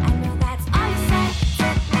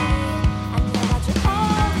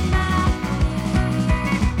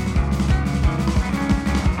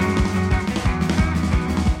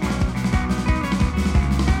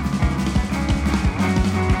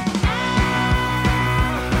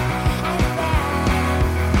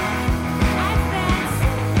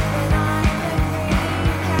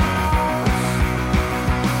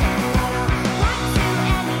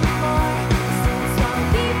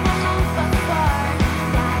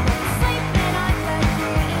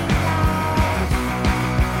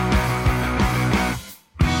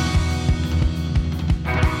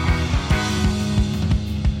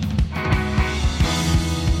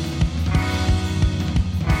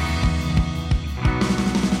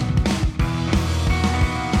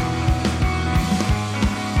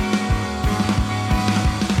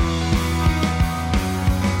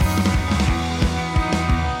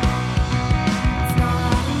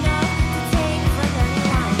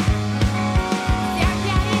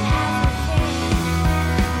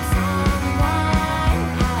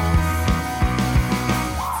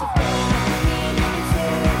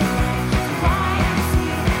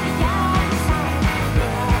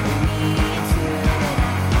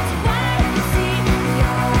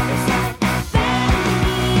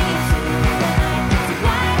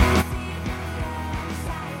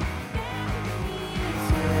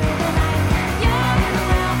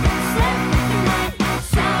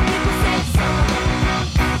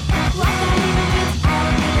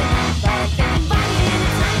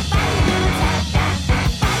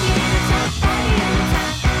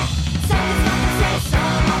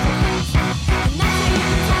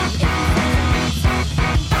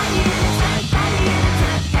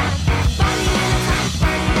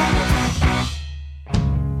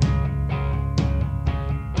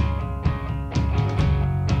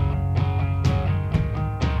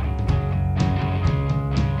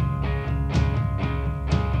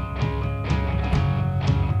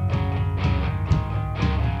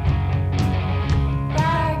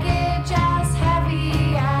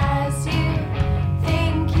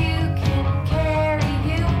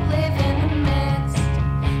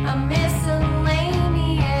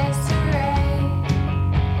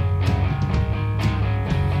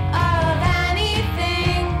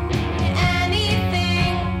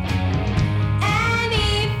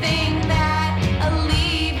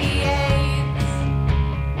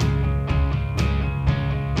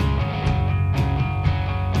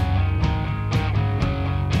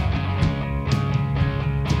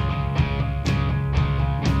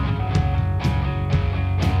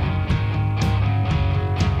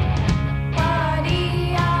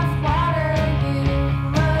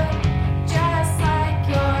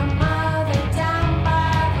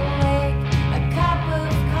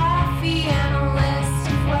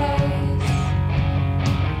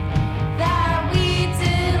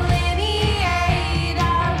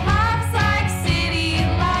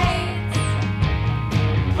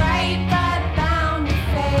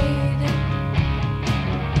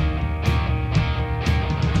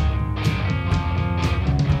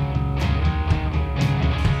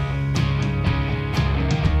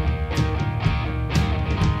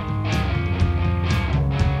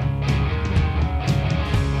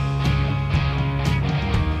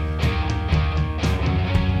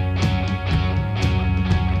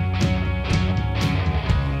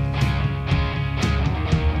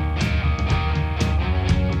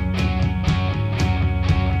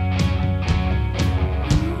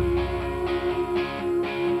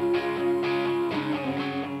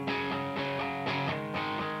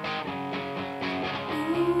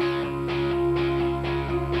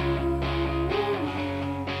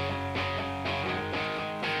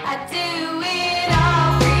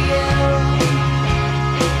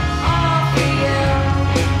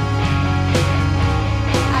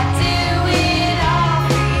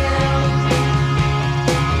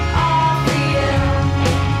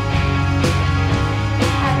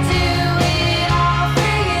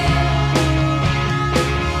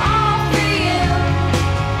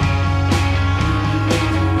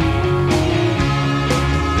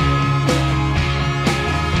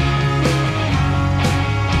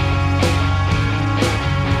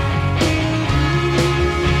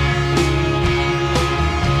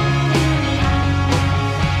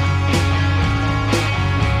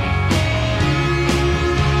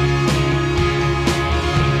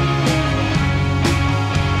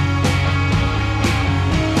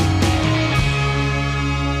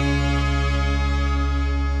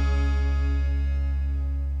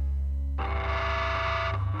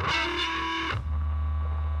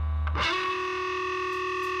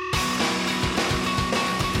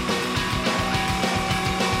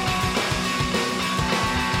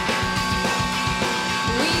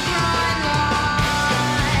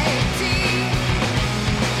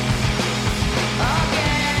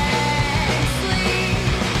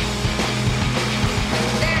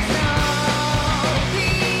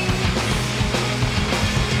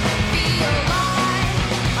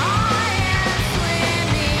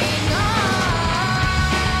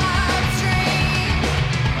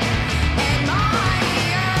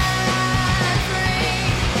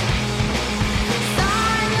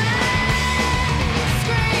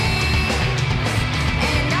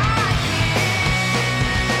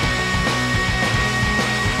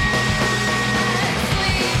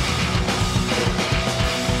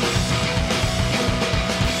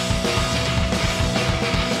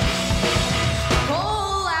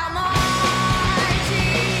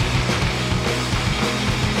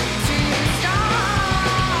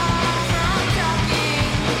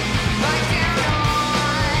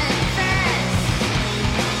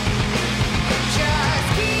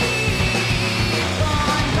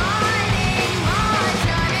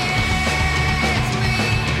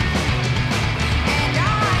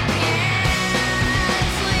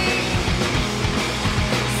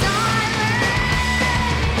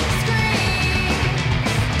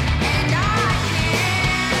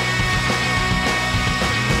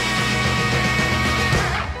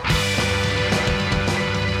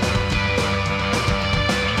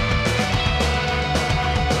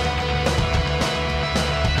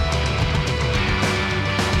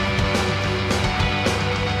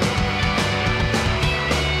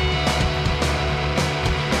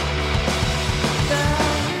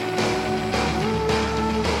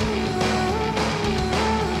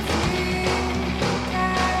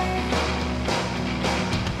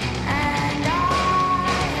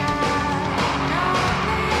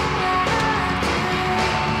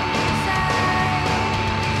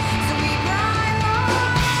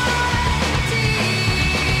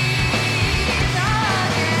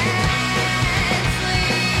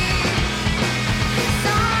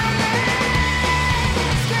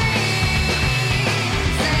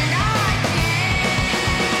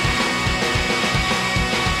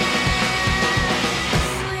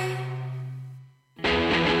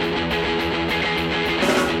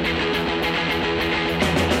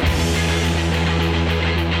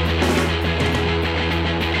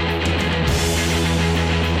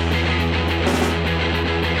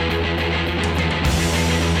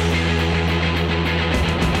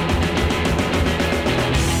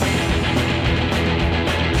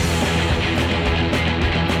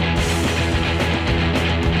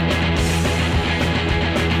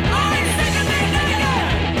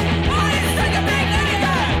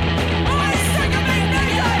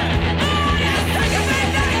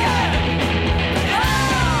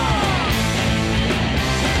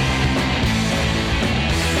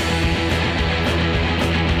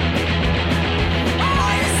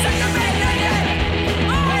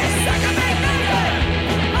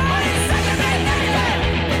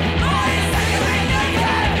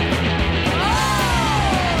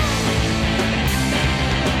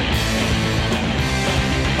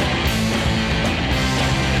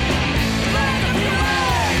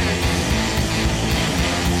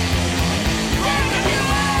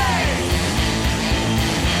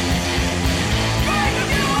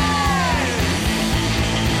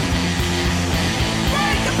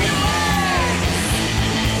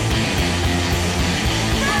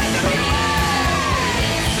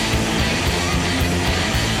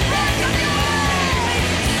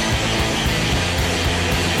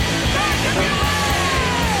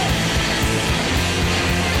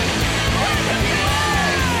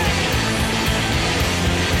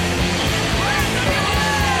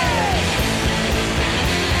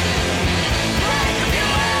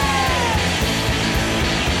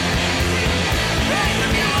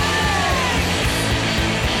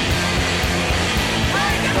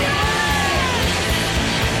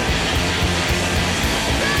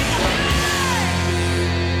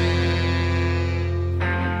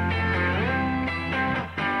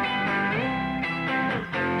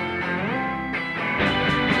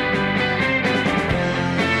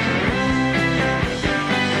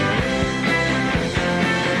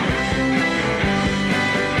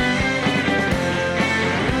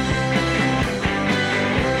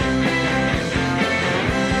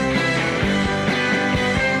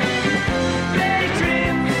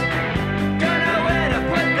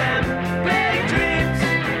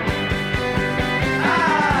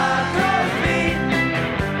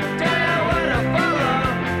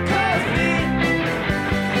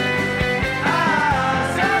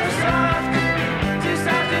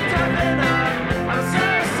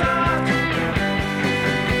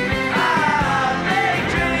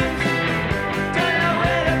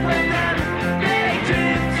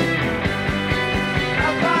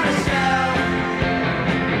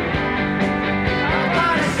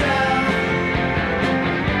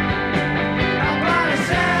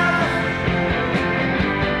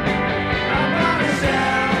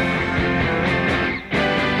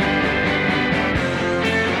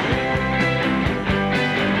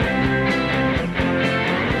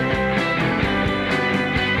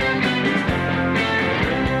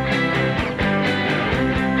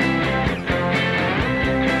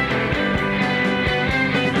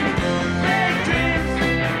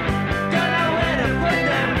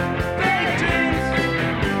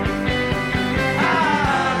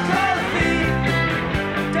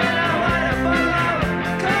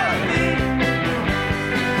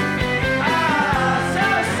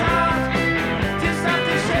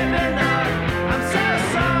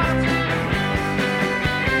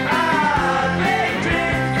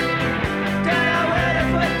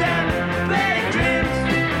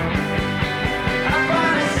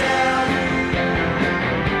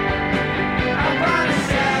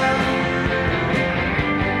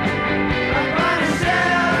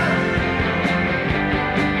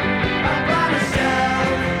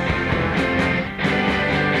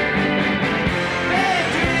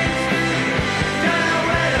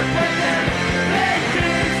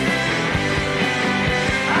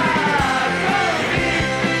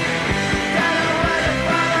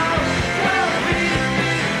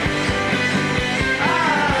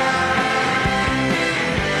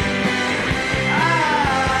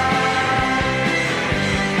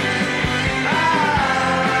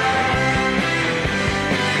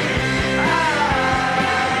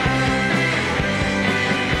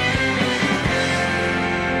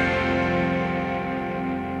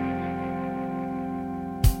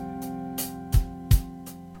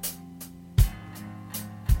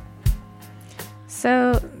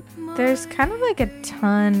So there's kind of like a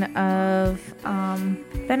ton of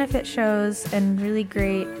benefit shows and really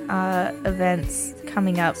great events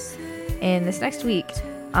coming up in this next week.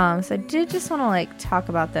 So I did just want to like talk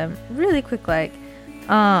about them really quick.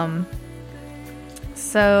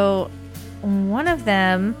 So one of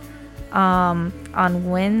them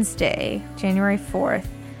on Wednesday, January 4th,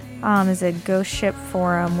 is a Ghost Ship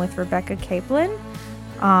Forum with Rebecca Kaplan.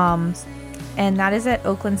 And that is at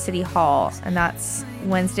Oakland City Hall. And that's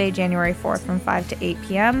Wednesday, January 4th from 5 to 8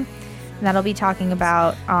 p.m. And that'll be talking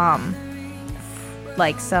about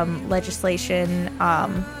like some legislation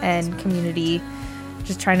and community,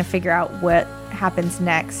 just trying to figure out what happens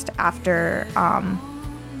next after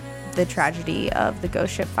the tragedy of the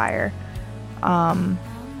Ghost Ship fire.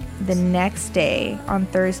 The next day, on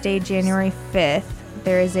Thursday, January 5th,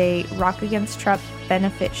 there is a Rock Against Trump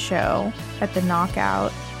benefit show at the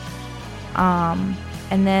Knockout.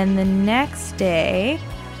 And then the next day,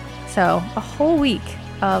 so a whole week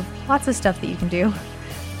of lots of stuff that you can do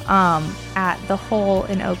at the Hole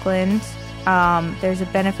in Oakland. There's a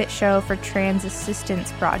benefit show for Trans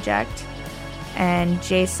Assistance Project. And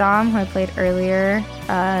J-Som, who I played earlier,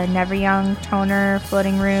 Never Young, Toner,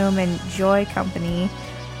 Floating Room, and Joy Company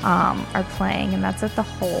are playing, and that's at the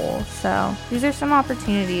Hole. So these are some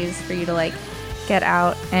opportunities for you to like get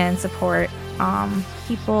out and support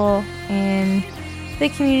people in the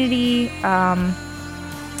community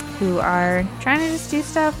who are trying to just do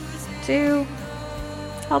stuff to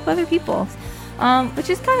help other people, which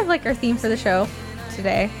is kind of like our theme for the show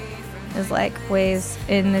today, is like ways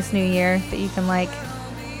in this new year that you can like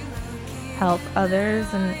help others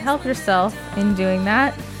and help yourself in doing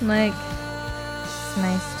that. Like, it's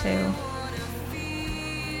nice to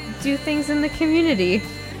do things in the community.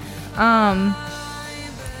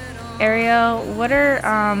 Ariel, what are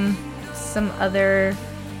some other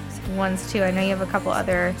ones too? I know you have a couple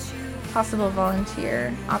other possible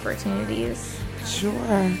volunteer opportunities. Sure.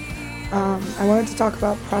 I wanted to talk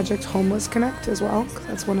about Project Homeless Connect as well, because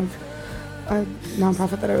that's one of a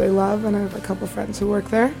nonprofit that I really love, and I have a couple friends who work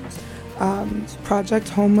there. Project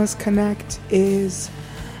Homeless Connect is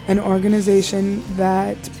an organization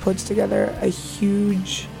that puts together a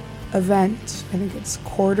huge event. I think it's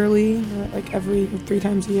quarterly, or like every 3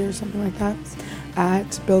 times a year or something like that,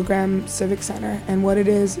 at Bill Graham Civic Center. And what it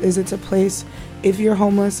is it's a place, if you're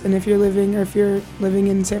homeless and if you're living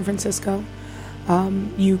in San Francisco,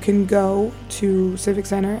 you can go to Civic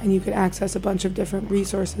Center and you can access a bunch of different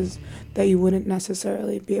resources that you wouldn't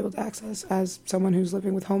necessarily be able to access as someone who's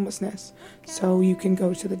living with homelessness. So you can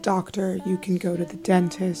go to the doctor, you can go to the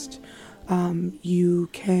dentist, you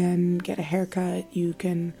can get a haircut, you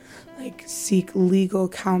can like seek legal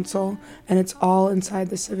counsel, and it's all inside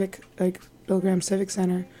the Bill Graham Civic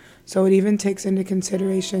Center. So it even takes into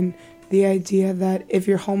consideration the idea that if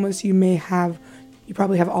you're homeless, you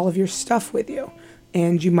probably have all of your stuff with you,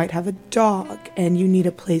 and you might have a dog, and you need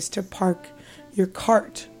a place to park your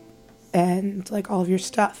cart and like all of your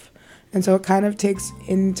stuff. And so it kind of takes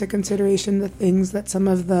into consideration the things that some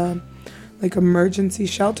of the like emergency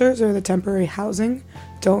shelters or the temporary housing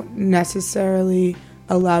don't necessarily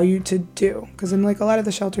allow you to do. Because in like a lot of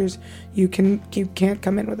the shelters, you can't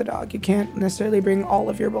come in with a dog. You can't necessarily bring all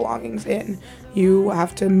of your belongings in. You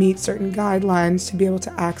have to meet certain guidelines to be able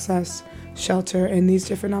to access shelter, and these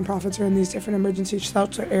different nonprofits are in these different emergency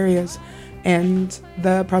shelter areas. And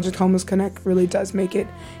the Project Homeless Connect really does make it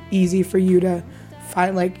easy for you to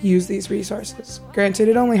use these resources. Granted,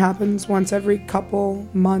 it only happens once every couple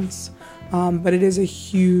months, but it is a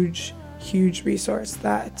huge resource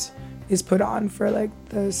that is put on for like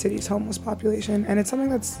the city's homeless population, and it's something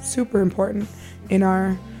that's super important in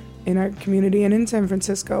our community and in San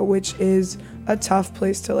Francisco, which is a tough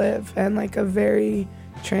place to live and like a very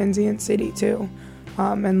transient city too,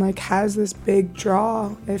 and like has this big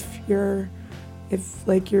draw if you're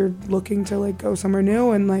looking to like go somewhere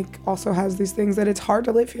new, and like also has these things that it's hard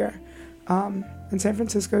to live here. And San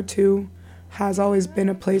Francisco too has always been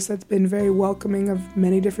a place that's been very welcoming of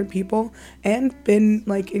many different people, and been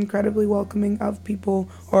like incredibly welcoming of people,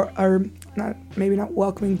 or not, maybe not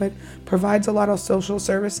welcoming, but provides a lot of social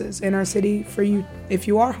services in our city for you if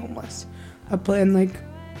you are homeless. And like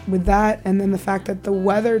with that, and then the fact that the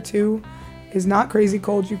weather too is not crazy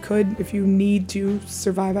cold, you could, if you need to,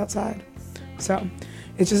 survive outside. So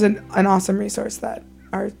it's just an awesome resource that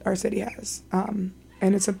our city has, and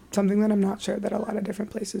it's something that I'm not sure that a lot of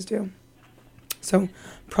different places do. So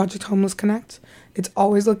Project Homeless Connect, it's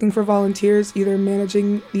always looking for volunteers, either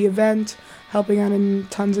managing the event, helping out in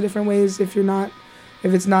tons of different ways. If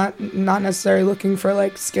it's not necessarily looking for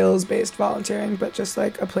like skills-based volunteering, but just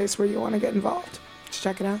like a place where you want to get involved. Just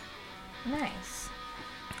check it out. Nice.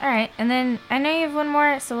 All right, and then I know you have one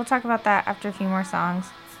more, so we'll talk about that after a few more songs.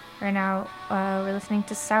 Right now, we're listening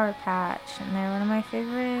to Sour Patch, and they're one of my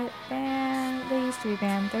favorite bands. They used to be a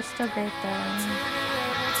band. They're still great, though.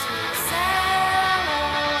 Say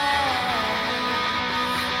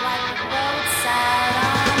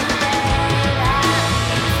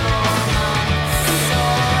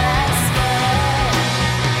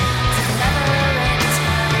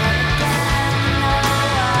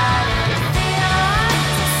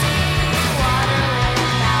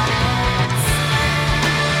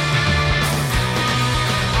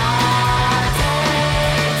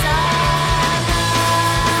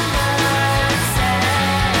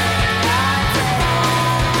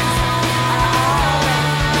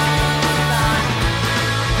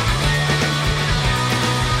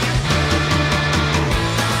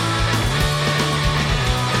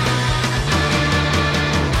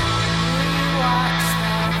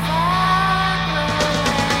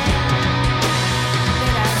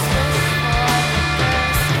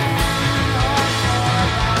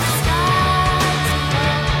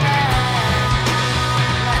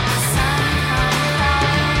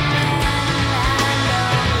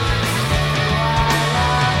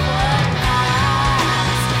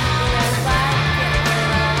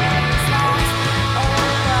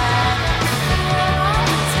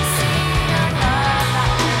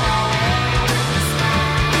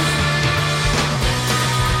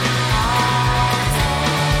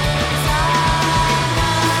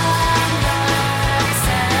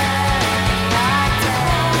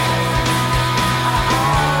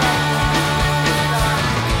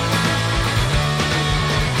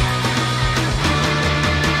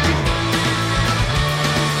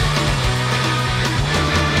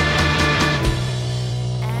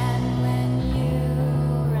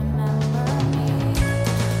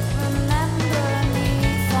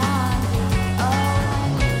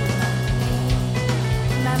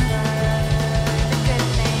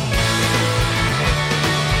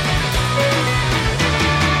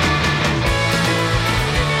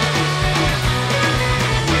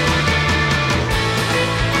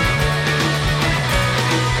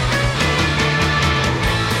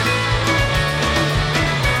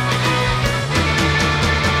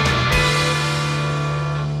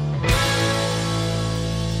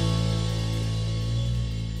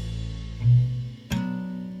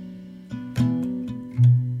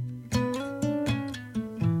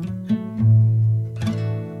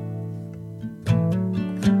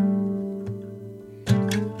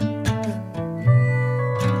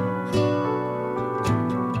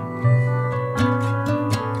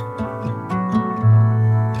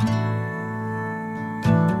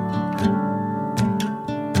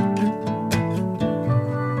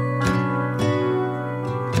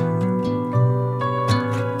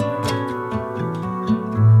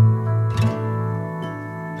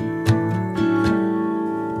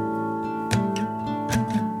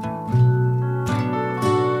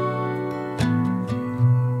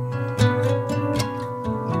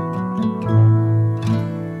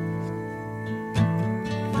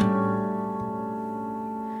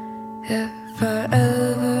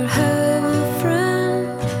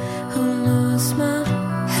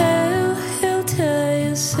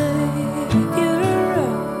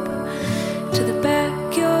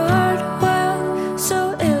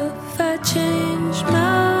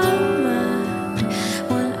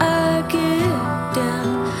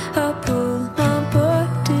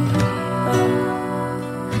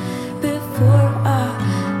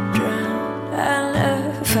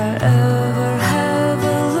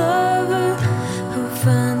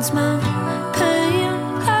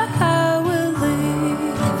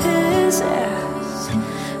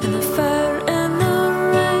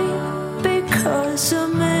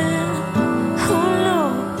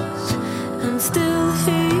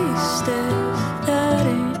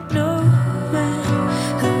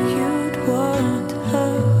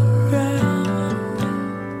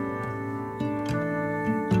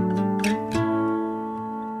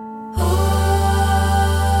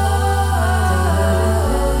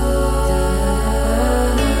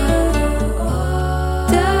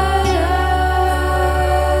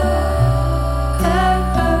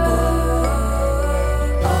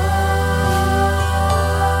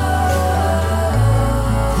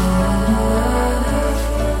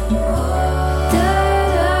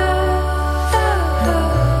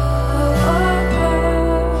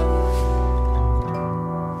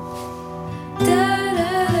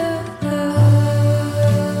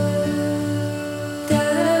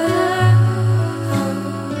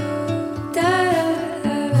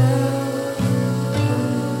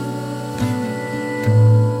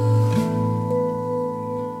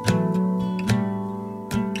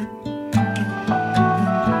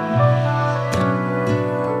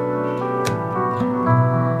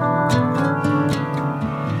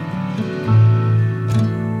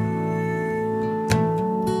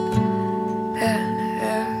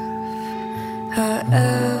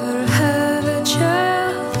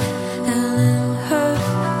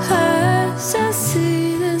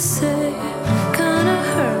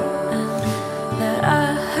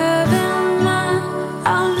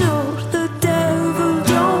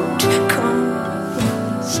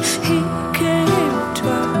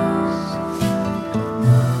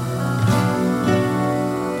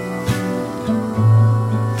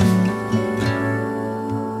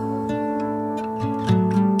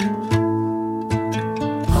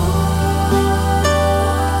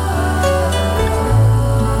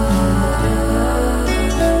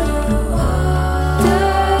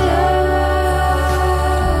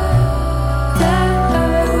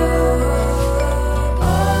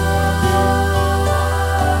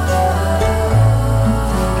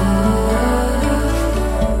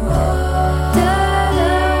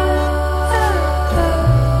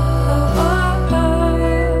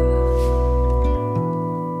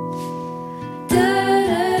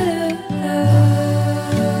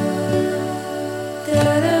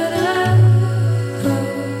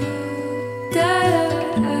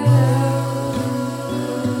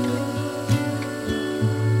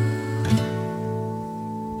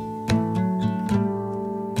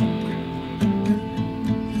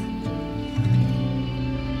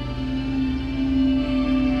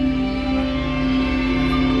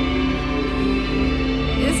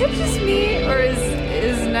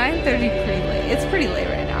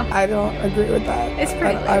I don't agree with that. It's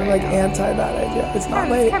pretty late I'm right like now. anti that idea. It's not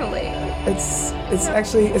late. It's kind of late. It's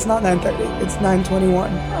actually it's not 9:30. It's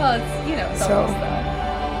 9:21. Well, it's So- almost though.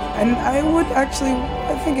 And I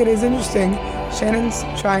think it is interesting. Shannon's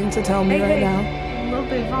trying to tell me right now. Little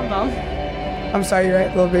baby Vom Vom. I'm sorry, you're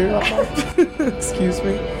right, little baby Vom. Excuse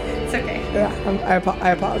me. It's okay. Yeah,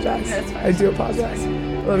 I apologize. No, it's fine. I do apologize.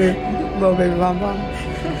 Little baby Vom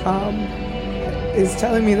Vom is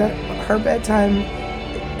telling me that her bedtime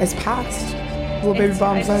is past. Little baby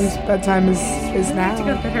Vom Vom's bedtime is I now. have to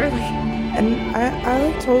go to bed early. And I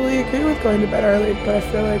like totally agree with going to bed early, but I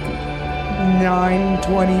feel like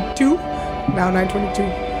 9:22. Now 9:22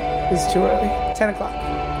 is too early. 10 o'clock.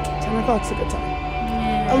 10 o'clock's a good time.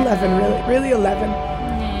 11, really 11.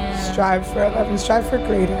 Strive for 11. Strive for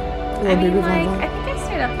greater. I mean, like, I think I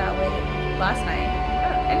stayed up that late last night.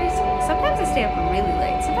 Sometimes I stay up really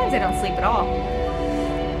late. Sometimes I don't sleep at all.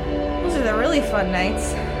 Those are the really fun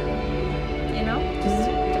nights. You know? Just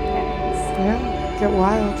depends. Yeah, get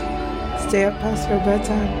wild. Stay up past your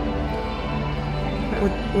bedtime.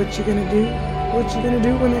 What you gonna do? What you gonna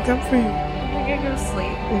do when they come for you? I'm gonna go to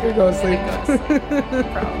sleep. You're gonna go to sleep.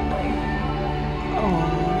 Probably. Oh.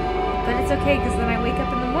 But it's okay because then I wake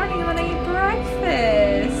up in the morning and then I eat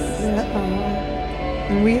breakfast. Yeah.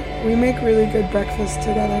 And we make really good breakfast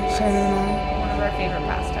together, Shannon and I. One of our favorite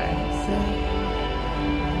pastimes.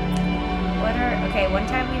 One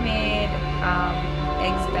time we made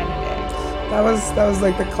eggs Benedict. That was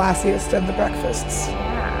like the classiest of the breakfasts.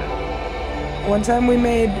 Yeah. One time we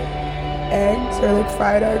made eggs, or like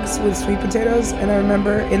fried eggs with sweet potatoes, and I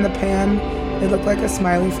remember in the pan it looked like a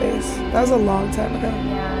smiley face. That was a long time ago.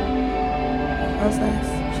 Yeah. That was nice.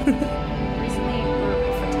 Recently we were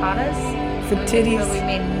frittatas. Frittitties. But we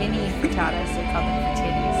made mini frittatas, so we called them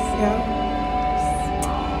frittitties.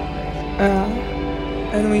 Yeah.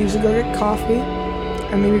 And then we usually go get coffee,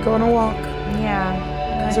 and maybe go on a walk. Yeah.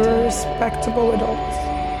 Because we're respectable adults.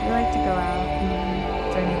 We like to go out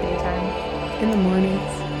during the daytime. In the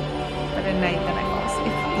mornings. But at night, then I fall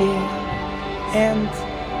asleep. Yeah. And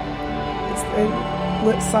it's the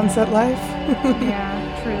lit sunset life. Yeah,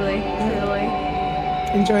 truly.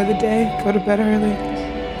 Enjoy the day, go to bed early.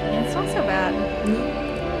 Yeah, it's not so bad.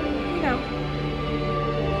 You know,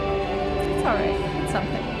 it's alright. It's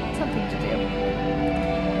something to do.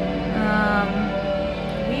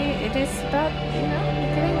 It is about,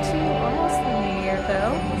 getting to almost the new year,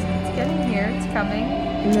 though. It's getting here. It's coming.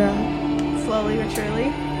 Yeah. Slowly but surely.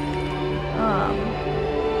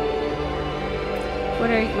 What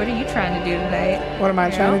are you trying to do tonight? What am I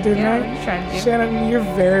trying to do tonight? What are you trying to do? Shannon, you're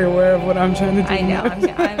very aware of what I'm trying to do. I know.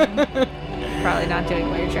 tonight. I'm probably not doing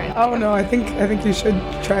what you're trying to do. Oh no, I think you should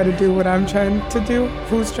try to do what I'm trying to do.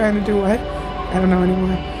 Who's trying to do what? I don't know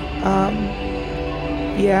anymore.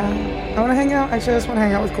 Yeah. I want to hang out. Actually, I just want to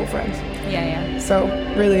hang out with cool friends. Yeah. So,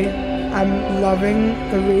 really, I'm loving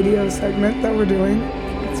the radio segment that we're doing.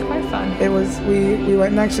 It's quite fun. It was, we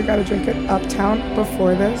went and actually got a drink at Uptown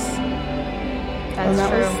before this. That's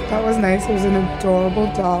true. That was nice. It was an adorable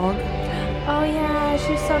dog. Oh, yeah.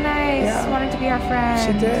 She's so nice. Yeah. Wanted to be our friend.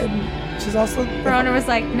 She did. She's also... Her owner was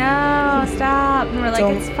like, no, stop. And we're like,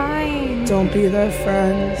 it's fine. Don't be their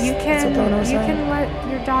friends. You can let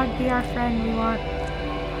your dog be our friend. We want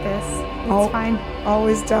this. It's fine.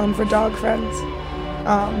 Always down for dog friends.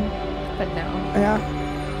 But no. Yeah.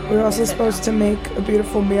 We were also supposed to make a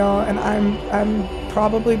beautiful meal, and I'm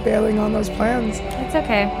probably bailing on those plans. It's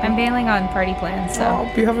okay. I'm bailing on party plans, so. Oh,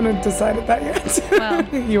 you haven't decided that yet. Well.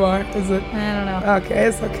 You are, is it? I don't know. Okay,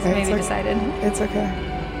 it's okay. It's maybe decided. It's okay.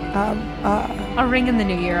 I'll ring in the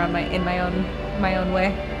new year in my own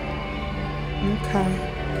way. Okay.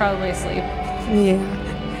 Probably asleep. Yeah.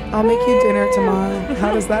 I'll make you dinner tomorrow.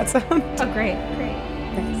 How does that sound? Oh, great.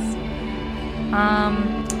 Nice.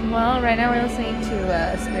 Well, right now we're listening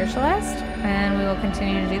to Spiritualist, and we will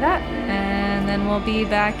continue to do that, and then we'll be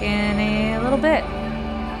back in a little bit.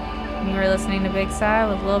 You were listening to Big Sigh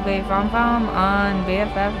with Lil Baby Vom Vom on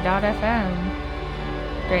BFF.FM.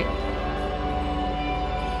 Great.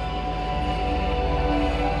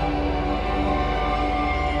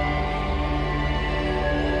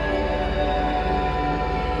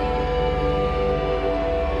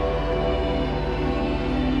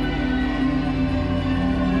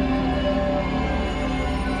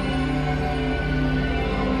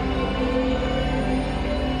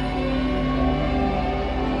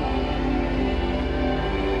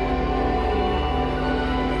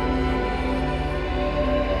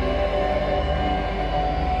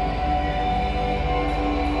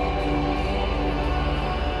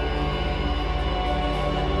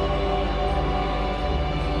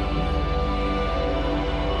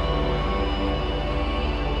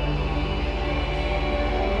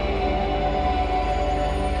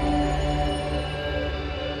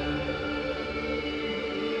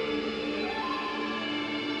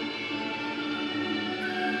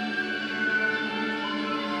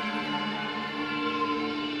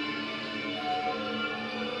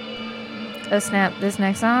 Oh snap, this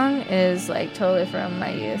next song is like totally from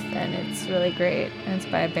my youth, and it's really great, and it's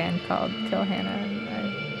by a band called Kill Hannah, and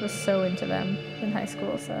I was so into them in high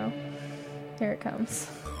school, so here it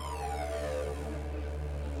comes.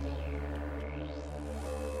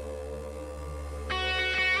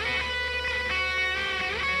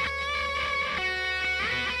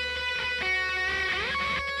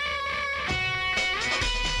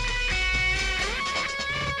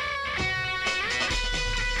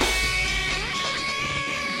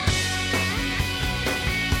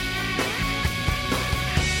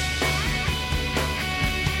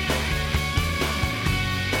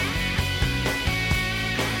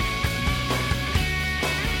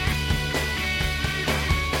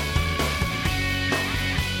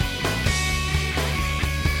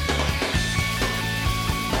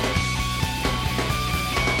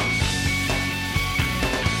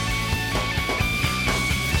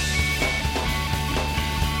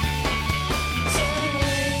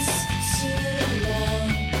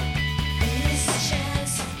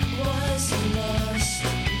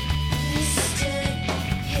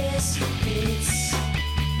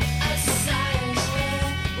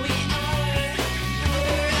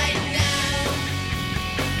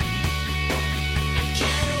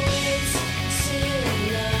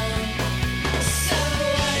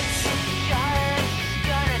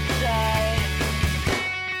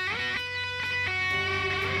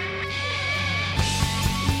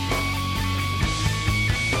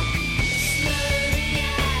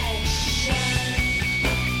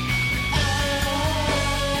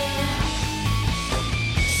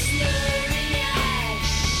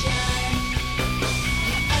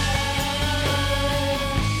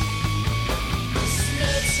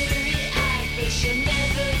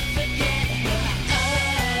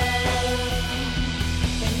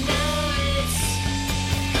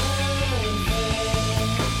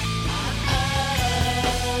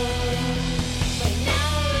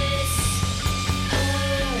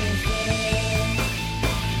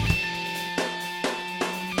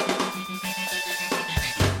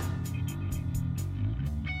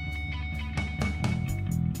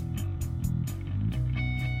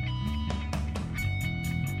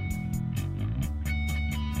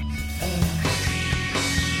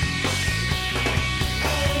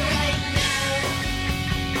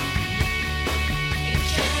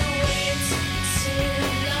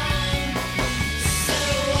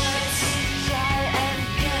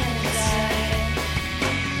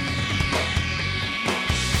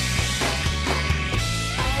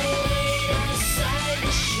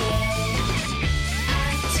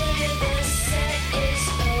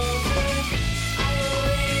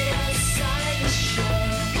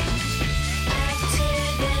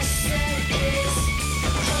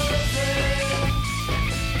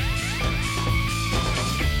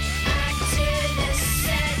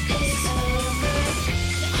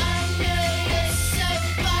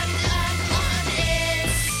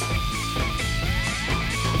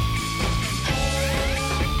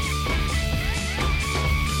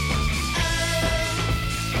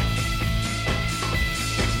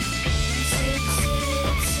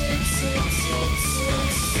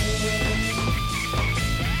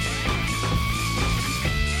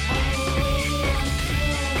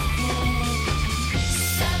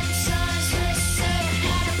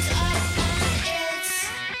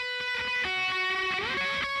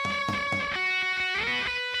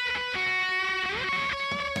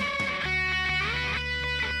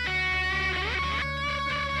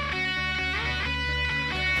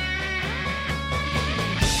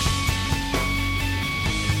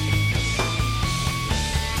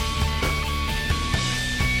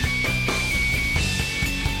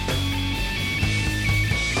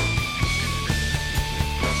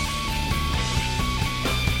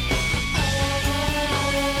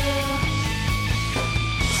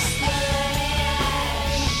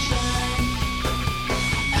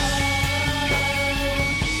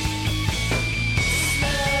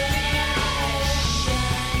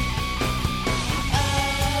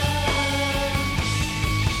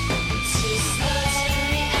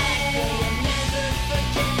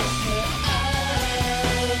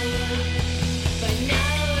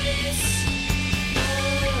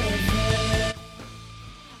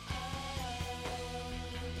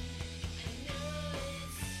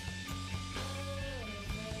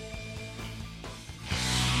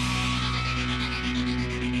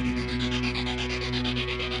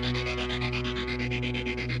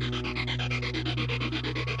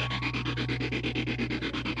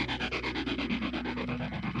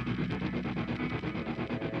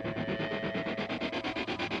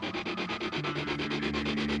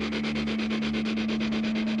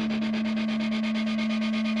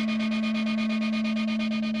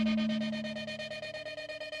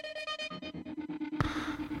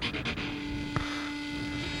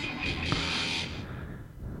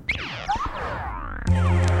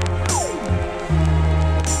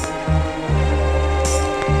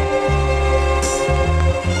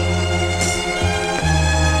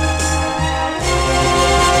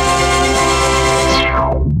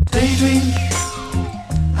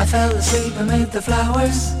 fell asleep amid the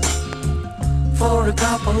flowers for a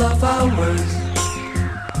couple of hours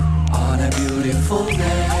on a beautiful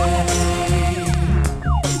day.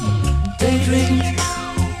 Daydreamed,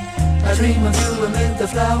 I dream of you amid the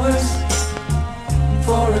flowers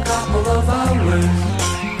for a couple of hours.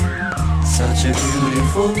 Such a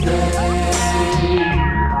beautiful day.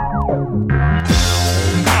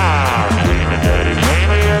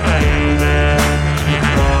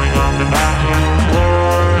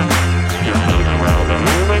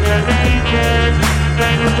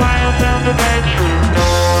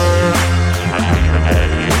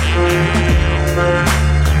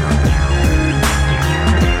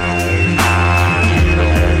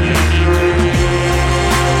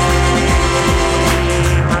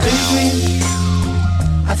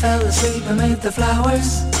 I fell asleep amid the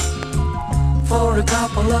flowers for a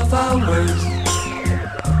couple of hours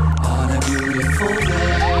on a beautiful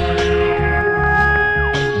day.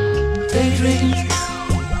 Daydreamed,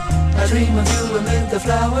 I dream of you amid the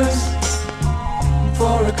flowers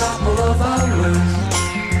for a couple of hours.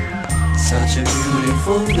 Such a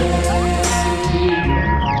beautiful day.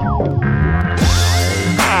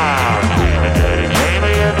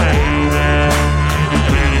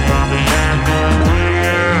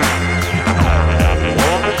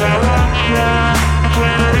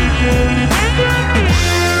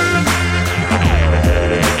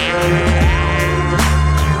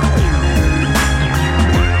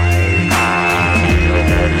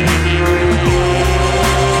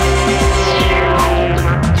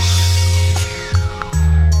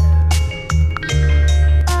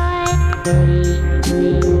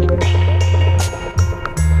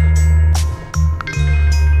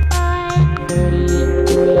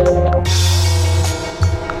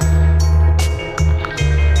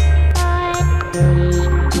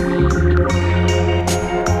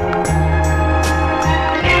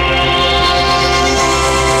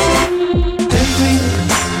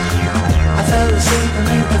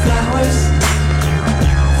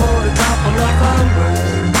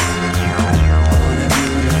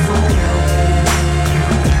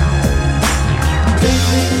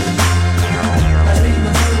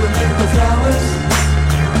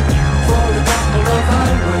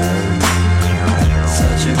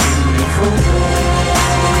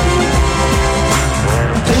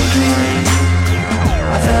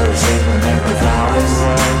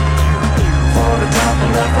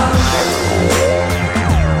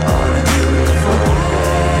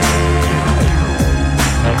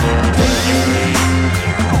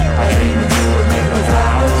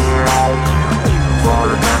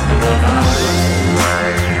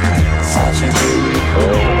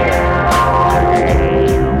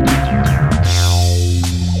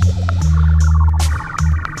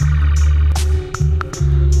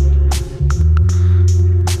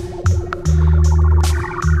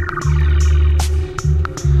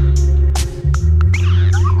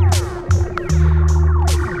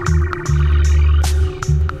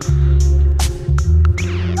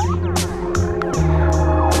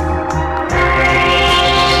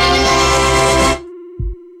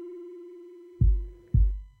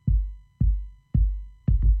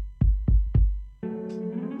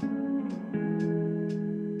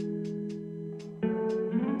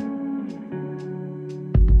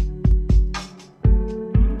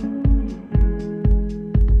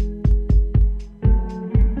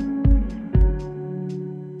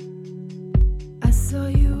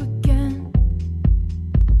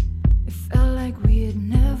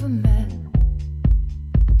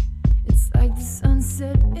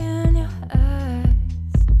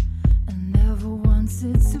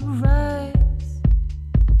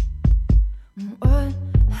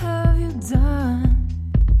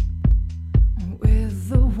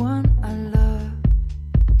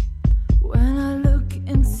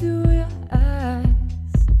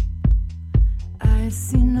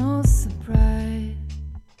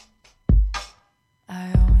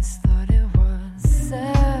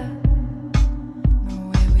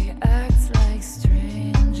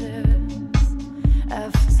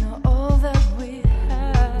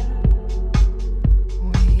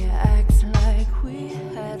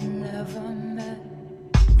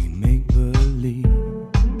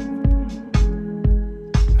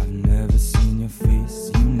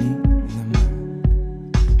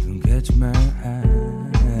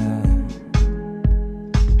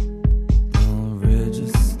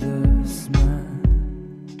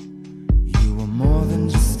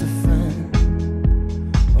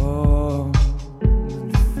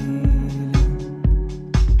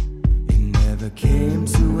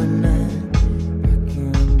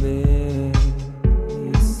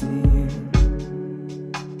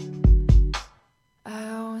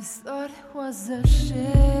 was a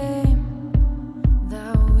shame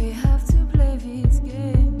that we have to play these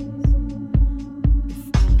games. It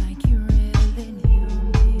felt like you really knew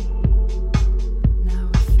me. Now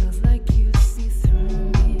it feels like you see through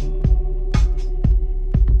me.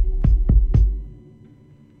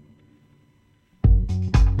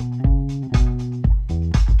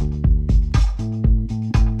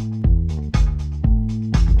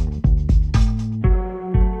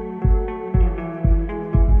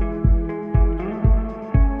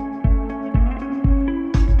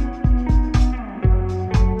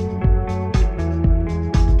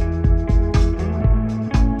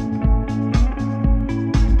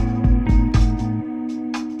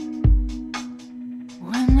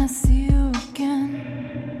 When I see you again,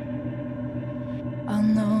 I'll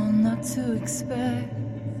know not to expect.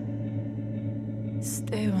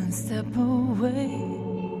 Stay one step away.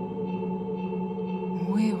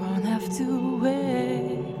 We won't have to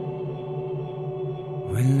wait.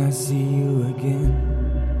 When I see you again,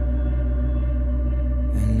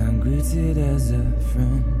 and I'm greeted as a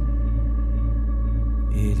friend,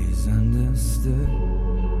 it is understood.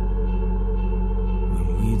 When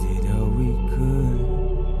we did all we could,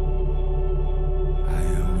 I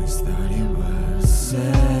always thought it was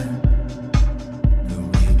sad, the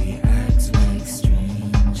way we act like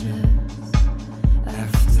strangers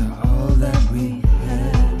after all that we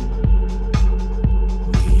had.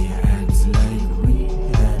 We act like we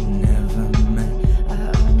had never met. I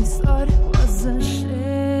always thought it was a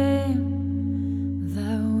shame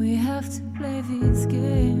that we have to play these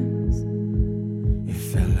games. It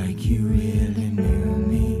felt like you really knew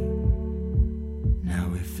me. Now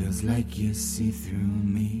it feels like you see through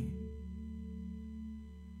me.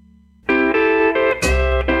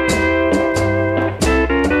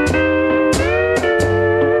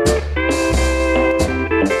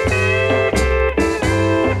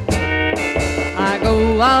 I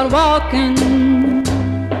go out walking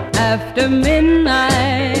after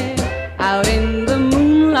midnight, out in the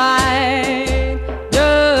moonlight,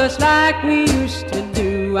 just like we used to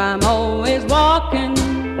do. I'm always walking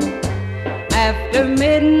after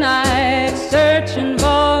midnight, searching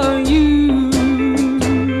for you.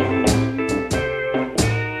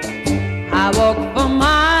 I walk for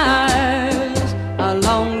miles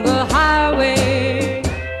along the highway.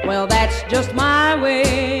 Well, that's just my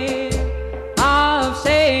way of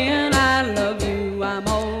saying I love you. I'm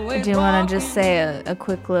always. I do want to just say a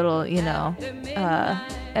quick little,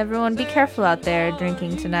 everyone be careful out there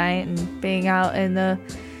drinking tonight and being out in the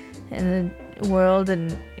world,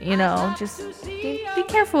 and just be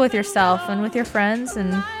careful with yourself and with your friends,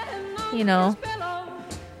 and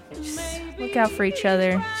just look out for each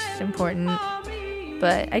other. It's important.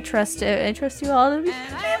 But I trust you all to be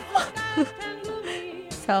people.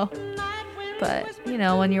 So, but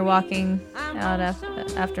when you're walking out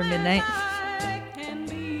after midnight,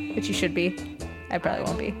 which you should be, I probably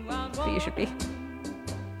won't be, but you should be.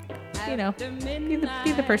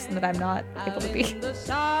 Be the person that I'm not able to be.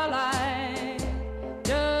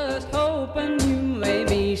 Just hoping you may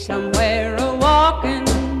be somewhere walking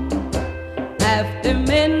after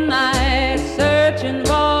midnight, searching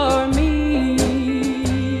for me.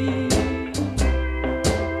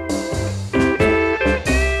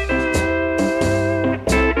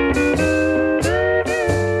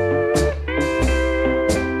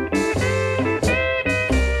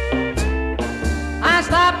 I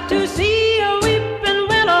stopped to see a weeping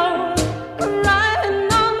willow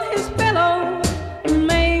crying on his pillow.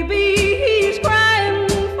 Maybe he's crying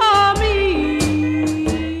for me.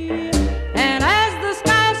 And as the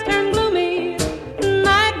skies turn gloomy,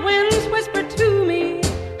 night winds whisper to me,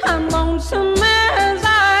 I'm lonesome as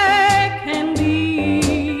I can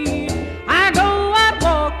be. I go out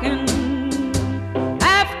walking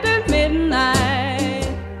after midnight,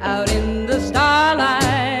 out in the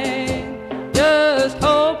starlight, just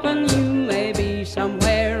hoping you may be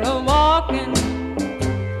somewhere walking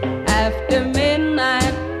after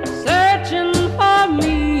midnight, searching for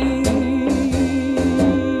me.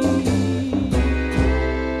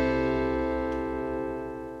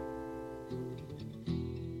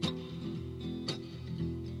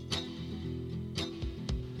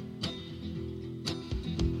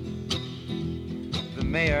 The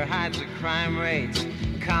mayor hides the crime rates,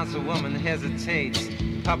 councilwoman hesitates,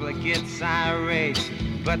 public gets irate,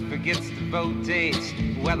 but forgets to vote dates.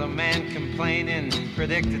 Weatherman complaining,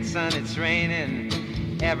 predicted sun it's raining.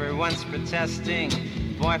 Everyone's protesting,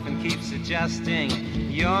 boyfriend keeps adjusting.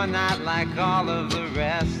 You're not like all of the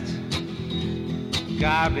rest.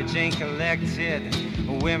 Garbage ain't collected,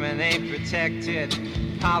 women ain't protected.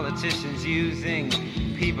 Politicians using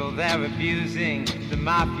people they're abusing. The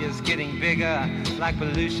mafia's getting bigger, like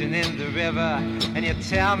pollution in the river. And you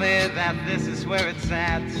tell me that this is where it's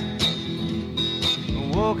at.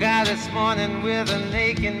 I woke out this morning with an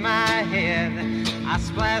ache in my head. I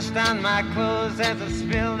splashed on my clothes as I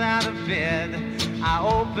spilled out of bed. I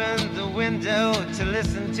opened the window to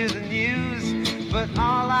listen to the news, but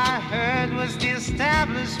all I heard was the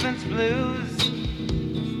establishment's blues.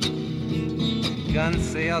 Gun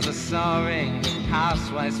sales are soaring,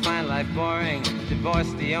 housewives find life boring,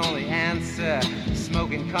 divorce the only answer,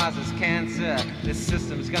 smoking causes cancer. This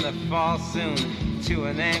system's gonna fall soon to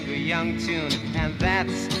an angry young tune, and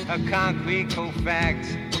that's a concrete cold fact.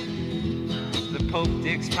 The Pope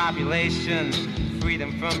digs population,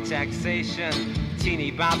 freedom from taxation.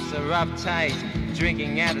 Teeny bops are uptight,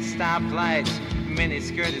 drinking at a stoplight.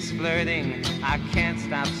 Miniskirt is flirting, I can't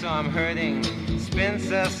stop so I'm hurting.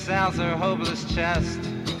 Spencer sells her hopeless chest.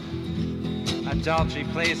 Adultery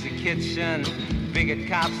plays the kitchen, bigot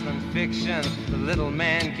cops than fiction. The little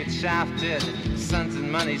man gets shafted, sons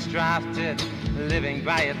and money's drafted. Living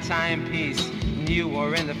by a timepiece, new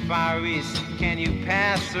or in the Far East. Can you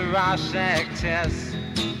pass a Rorschach test?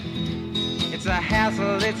 It's a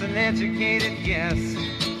hassle, it's an educated guess.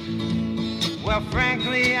 Well,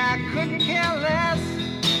 frankly, I couldn't care less.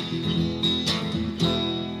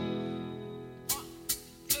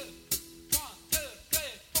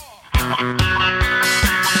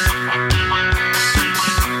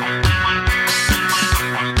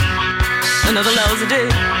 Another lousy day,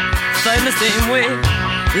 fighting the same way.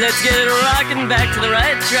 Let's get it rocking back to the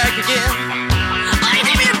right track again. I ain't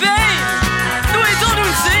even babe, the way it's all too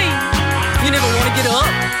insane. You never want to get up,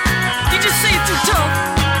 you just say it's too tough.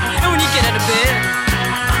 And when you get out of bed,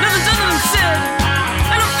 nothing's other than said.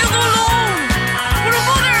 And I feel so alone when I'm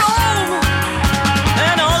bothered at home.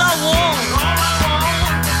 And all I want,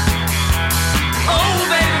 oh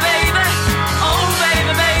baby, baby, oh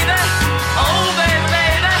baby, baby, oh baby,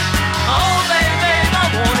 baby, oh baby, baby, I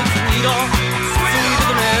want it sweeter, sweeter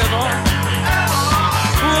than ever.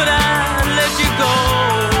 Would I let you go?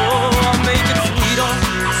 I'll make it sweeter,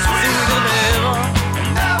 sweeter than ever.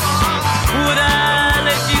 Would I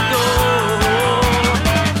let you go?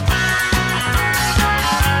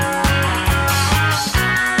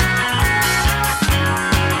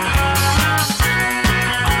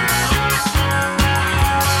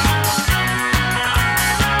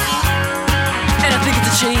 And I think it's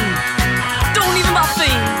a shame. Don't even buy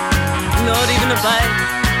fame, not even a bite,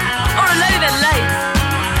 or a lady that lights.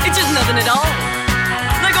 It's just nothing at all,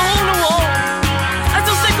 like a hole in the wall. I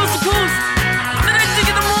still say coast to coast that I dig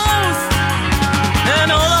it the most. And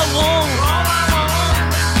all I want,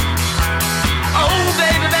 oh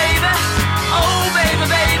baby, baby, oh baby,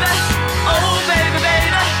 baby, oh baby,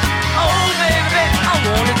 baby, oh baby, baby, I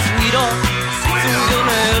want it sweeter, sweeter than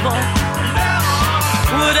ever.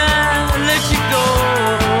 Would I let you go?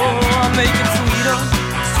 I'll make it sweeter,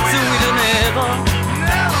 sweeter than ever.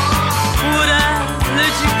 Would I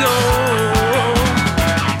let you go?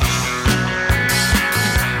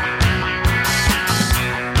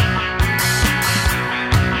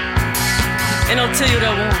 And I'll tell you what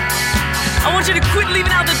I want. I want you to quit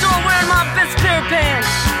leaving out the door wearing my best pair of pants.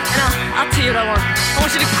 And I'll tell you what I want. I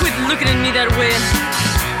want you to quit looking at me that way.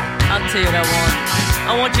 I'll tell you what I want.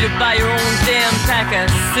 I want you to buy your own damn pack of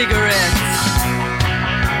cigarettes.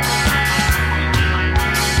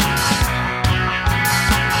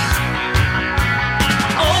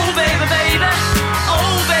 Oh baby, baby,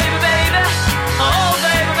 oh baby, baby, oh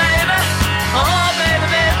baby, baby, oh baby,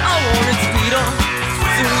 baby, I want it sweeter,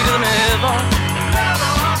 sweeter than ever.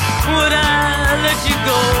 Would I let you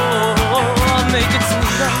go? I'll make it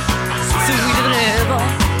sweeter, sweeter than ever.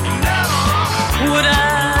 Would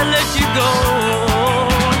I let you go?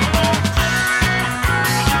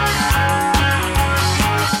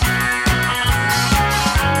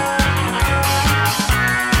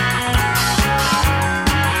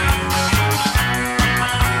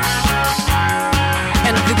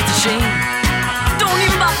 And I think it's a shame. Don't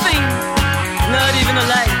even buy fame, not even a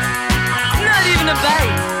light, not even a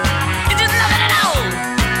bite. It's just nothing at all,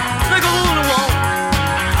 like a hole in the wall.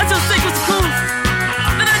 I still say coast to coast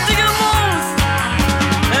that I dig it the most.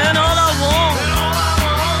 And all I want,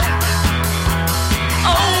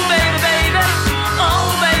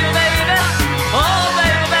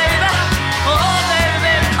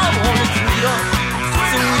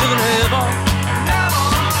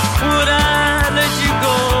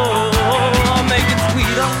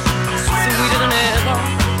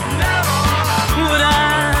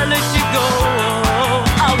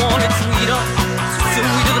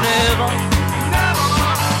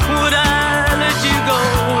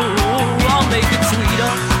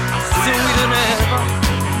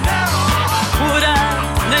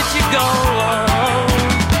 let you go.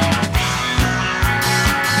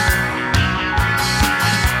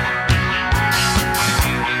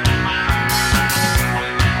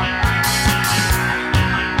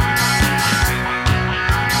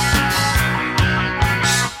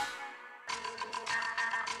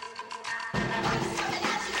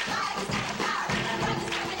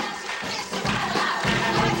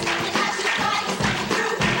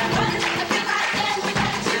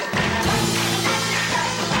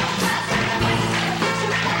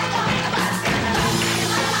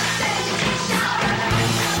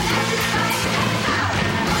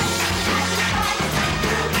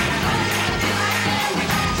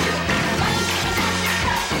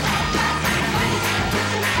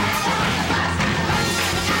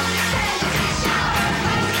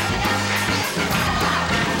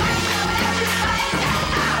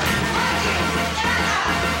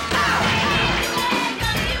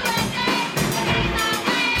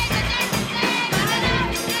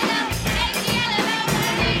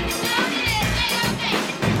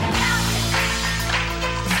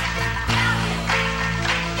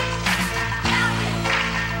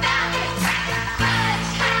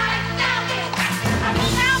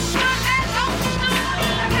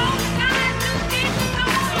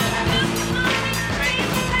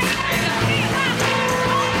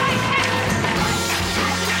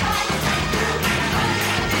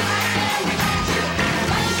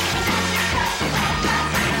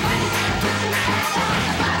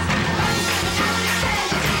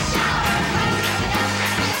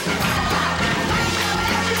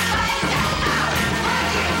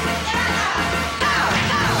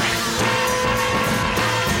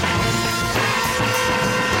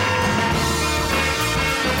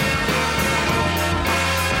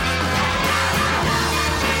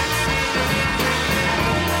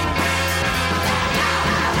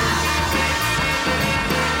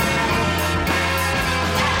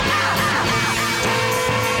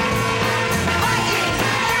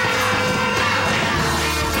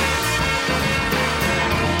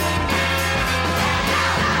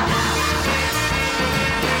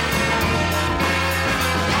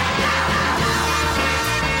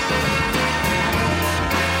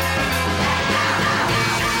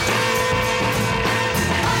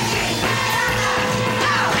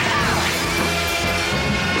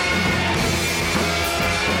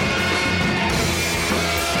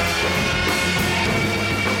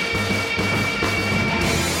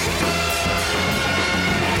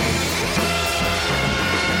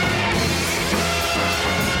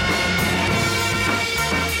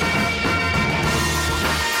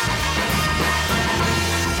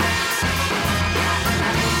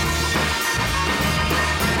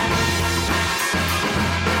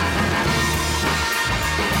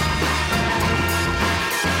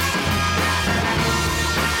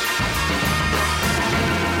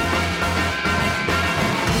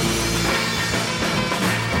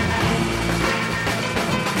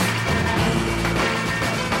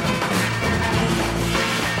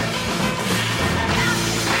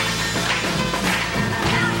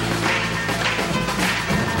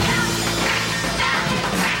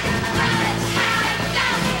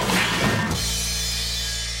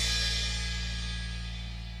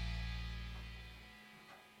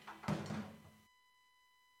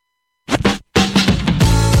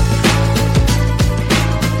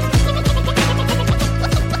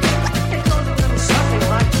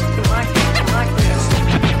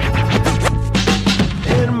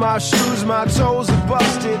 my shoes, my toes are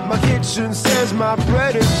busted. My kitchen says my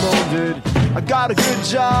bread is molded. I got a good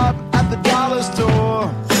job at the dollar store.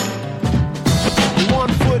 1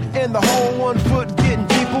 foot in the hole, 1 foot getting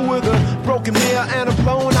deeper with a broken mirror and a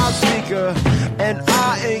blown out speaker. And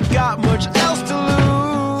I ain't got much else to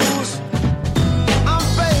lose. I'm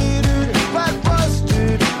faded, flat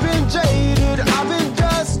busted, been jaded, I've been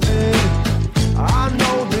dusted. I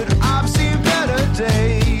know that I've seen better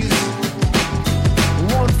days.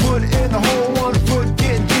 1 foot in the hole, 1 foot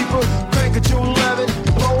getting deeper. Crank it to 11,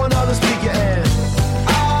 blow another speaker, and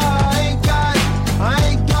I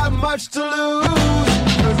ain't got much to lose.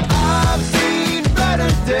 'Cause I've seen better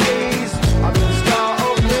days. I've been a star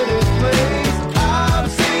of many plays. I've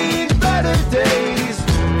seen better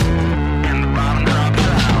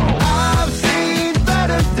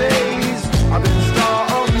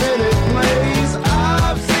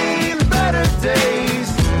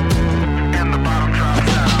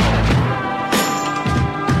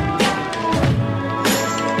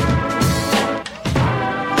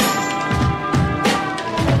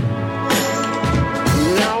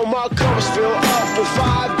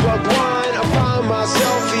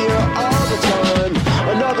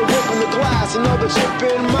That's another chip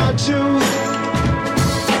in my tooth.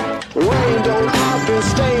 Rained on, I've been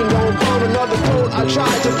stained on, on another coat I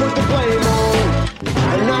tried to put the blame on.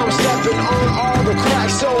 And now I'm stepping on all the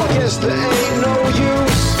cracks, so I guess there ain't no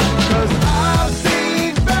use. Cause I've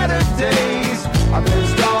seen better days, I've been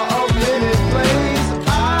star of minute plays.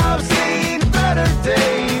 I've seen better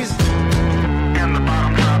days, and the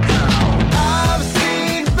bottom drops out. I've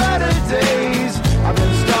seen better days, I've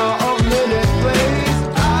been star of minute plays.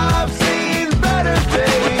 I've seen better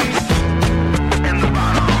days, and the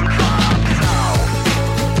bottom drops out.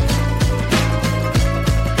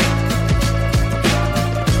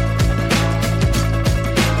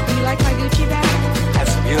 Do you like my Gucci bag?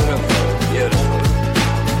 That's beautiful, beautiful.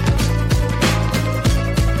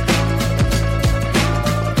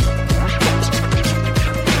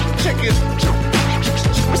 Check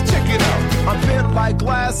it out. I'm bent like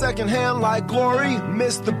glass, secondhand like glory.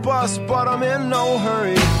 Missed the bus, but I'm in no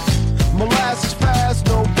hurry. Molasses fast,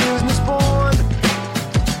 no business born.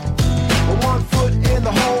 1 foot in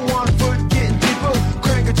the hole, 1 foot getting deeper.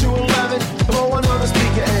 Crank it to 11, blowing on the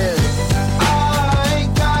speaker end. I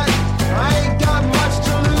ain't got much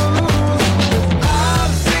to lose.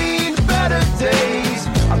 I've seen better days.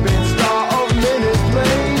 I've been star of minute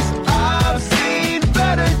plays. I've seen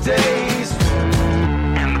better days.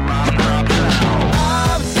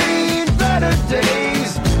 I've seen better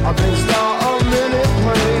days. I've been star of minute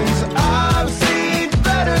plays. I've seen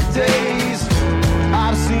better days.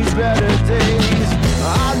 I've seen better days.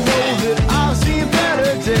 I know that I've seen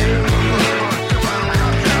better days.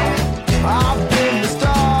 I've been the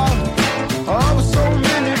star of so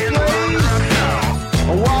many plays.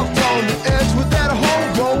 I walked on the edge with that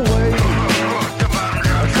hobo way.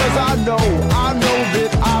 Cause I know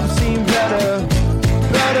that I've seen better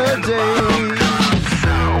days.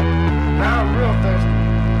 Now I'm real thirsty.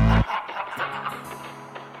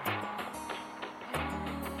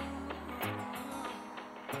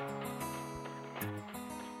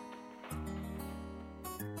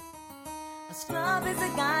 A scrub is a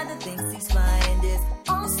guy that thinks he's fly and is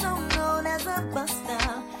also known as a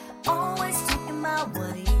buster. Always talking about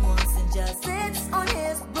what he wants and just sits on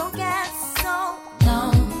his broke ass. So,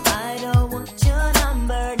 no, I don't want your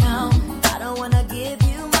number, no. I don't wanna give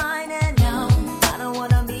you mine, and no, I don't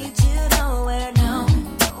wanna meet you nowhere, no.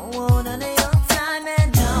 Don't want none of your time,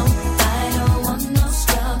 and no, I don't want no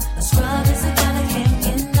scrub. A scrub is a guy that can't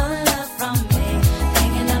get no love from me.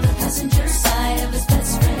 Hanging on the passenger side of his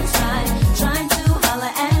best friend's ride, trying to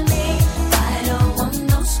holler at me. I don't want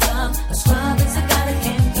no scrub. A scrub is a guy that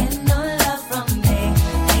can't get no love from me.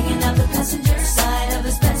 Hanging on the passenger side of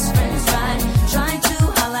his best friend's ride, trying to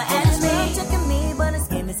holler at me. He's checking me, but his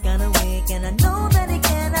game is kinda weak, and I know that he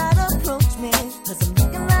cannot approach me. Cause I'm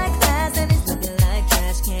looking like glass and he's looking like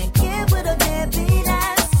trash. Can't get with a deadbeat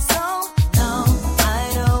ass. So, no,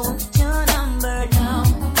 I don't want your number, no.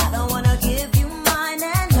 I don't wanna give you mine,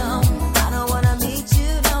 and no, I don't wanna meet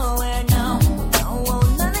you nowhere, no. Don't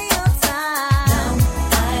want none of your time. No,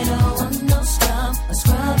 I don't want no scrub. A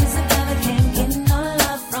scrub is a guy that can't get no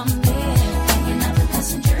love from me. Hanging out the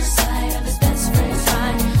passenger side of his best friend's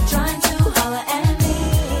ride, trying to holler at me.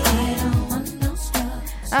 I don't want no scrub.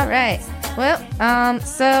 All right. Well,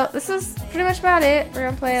 so this is pretty much about it. We're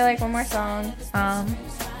gonna play like one more song.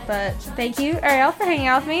 But thank you, Ariel, for hanging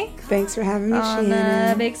out with me Thanks for having me, on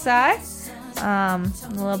Shannon. Big Sigh.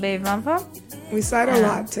 Little baby bumpa. We sighed a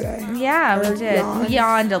lot today. Yeah, Or we did. yawned. We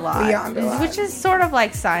yawned a lot. We yawned a lot. Which is sort of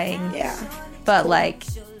like sighing. Yeah. But like,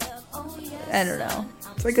 I don't know.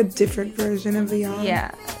 It's like a different version of the yawn.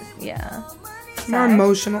 Yeah. More Sigh.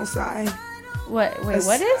 emotional sigh. What? Wait, A-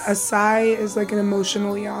 what is? A sigh is like an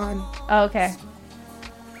emotional yawn. Oh, okay.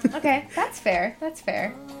 Okay, that's fair. That's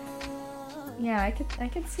fair. Yeah, I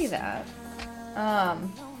could see that.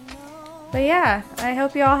 But yeah, I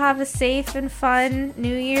hope you all have a safe and fun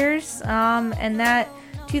New Year's. And that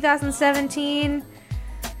 2017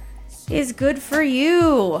 is good for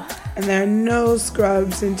you. And there are no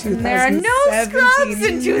scrubs in 2017. There are no scrubs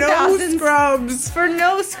in 2000. No scrubs. For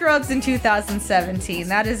no scrubs in 2017.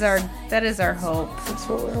 That is our hope. That's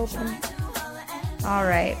what we're hoping. All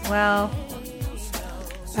right. Well.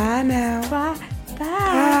 Bye now. Bye.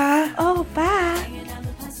 Bye. Oh, bye.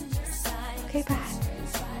 Okay, bye.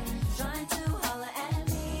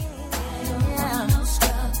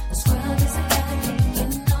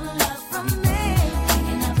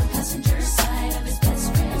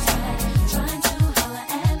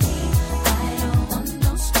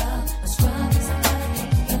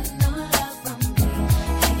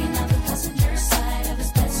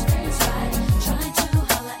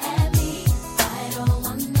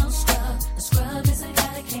 Scrub is a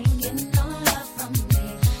guy that can't get no love from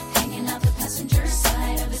me. Hanging out the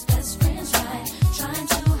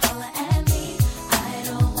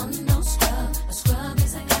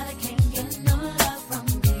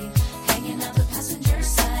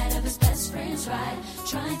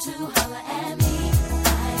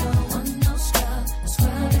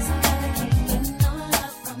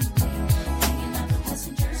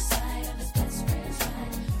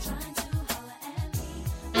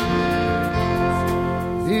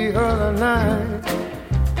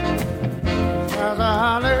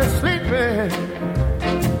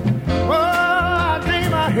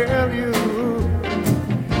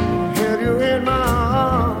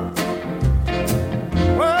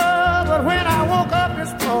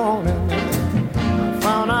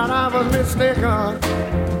was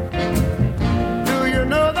mistaken.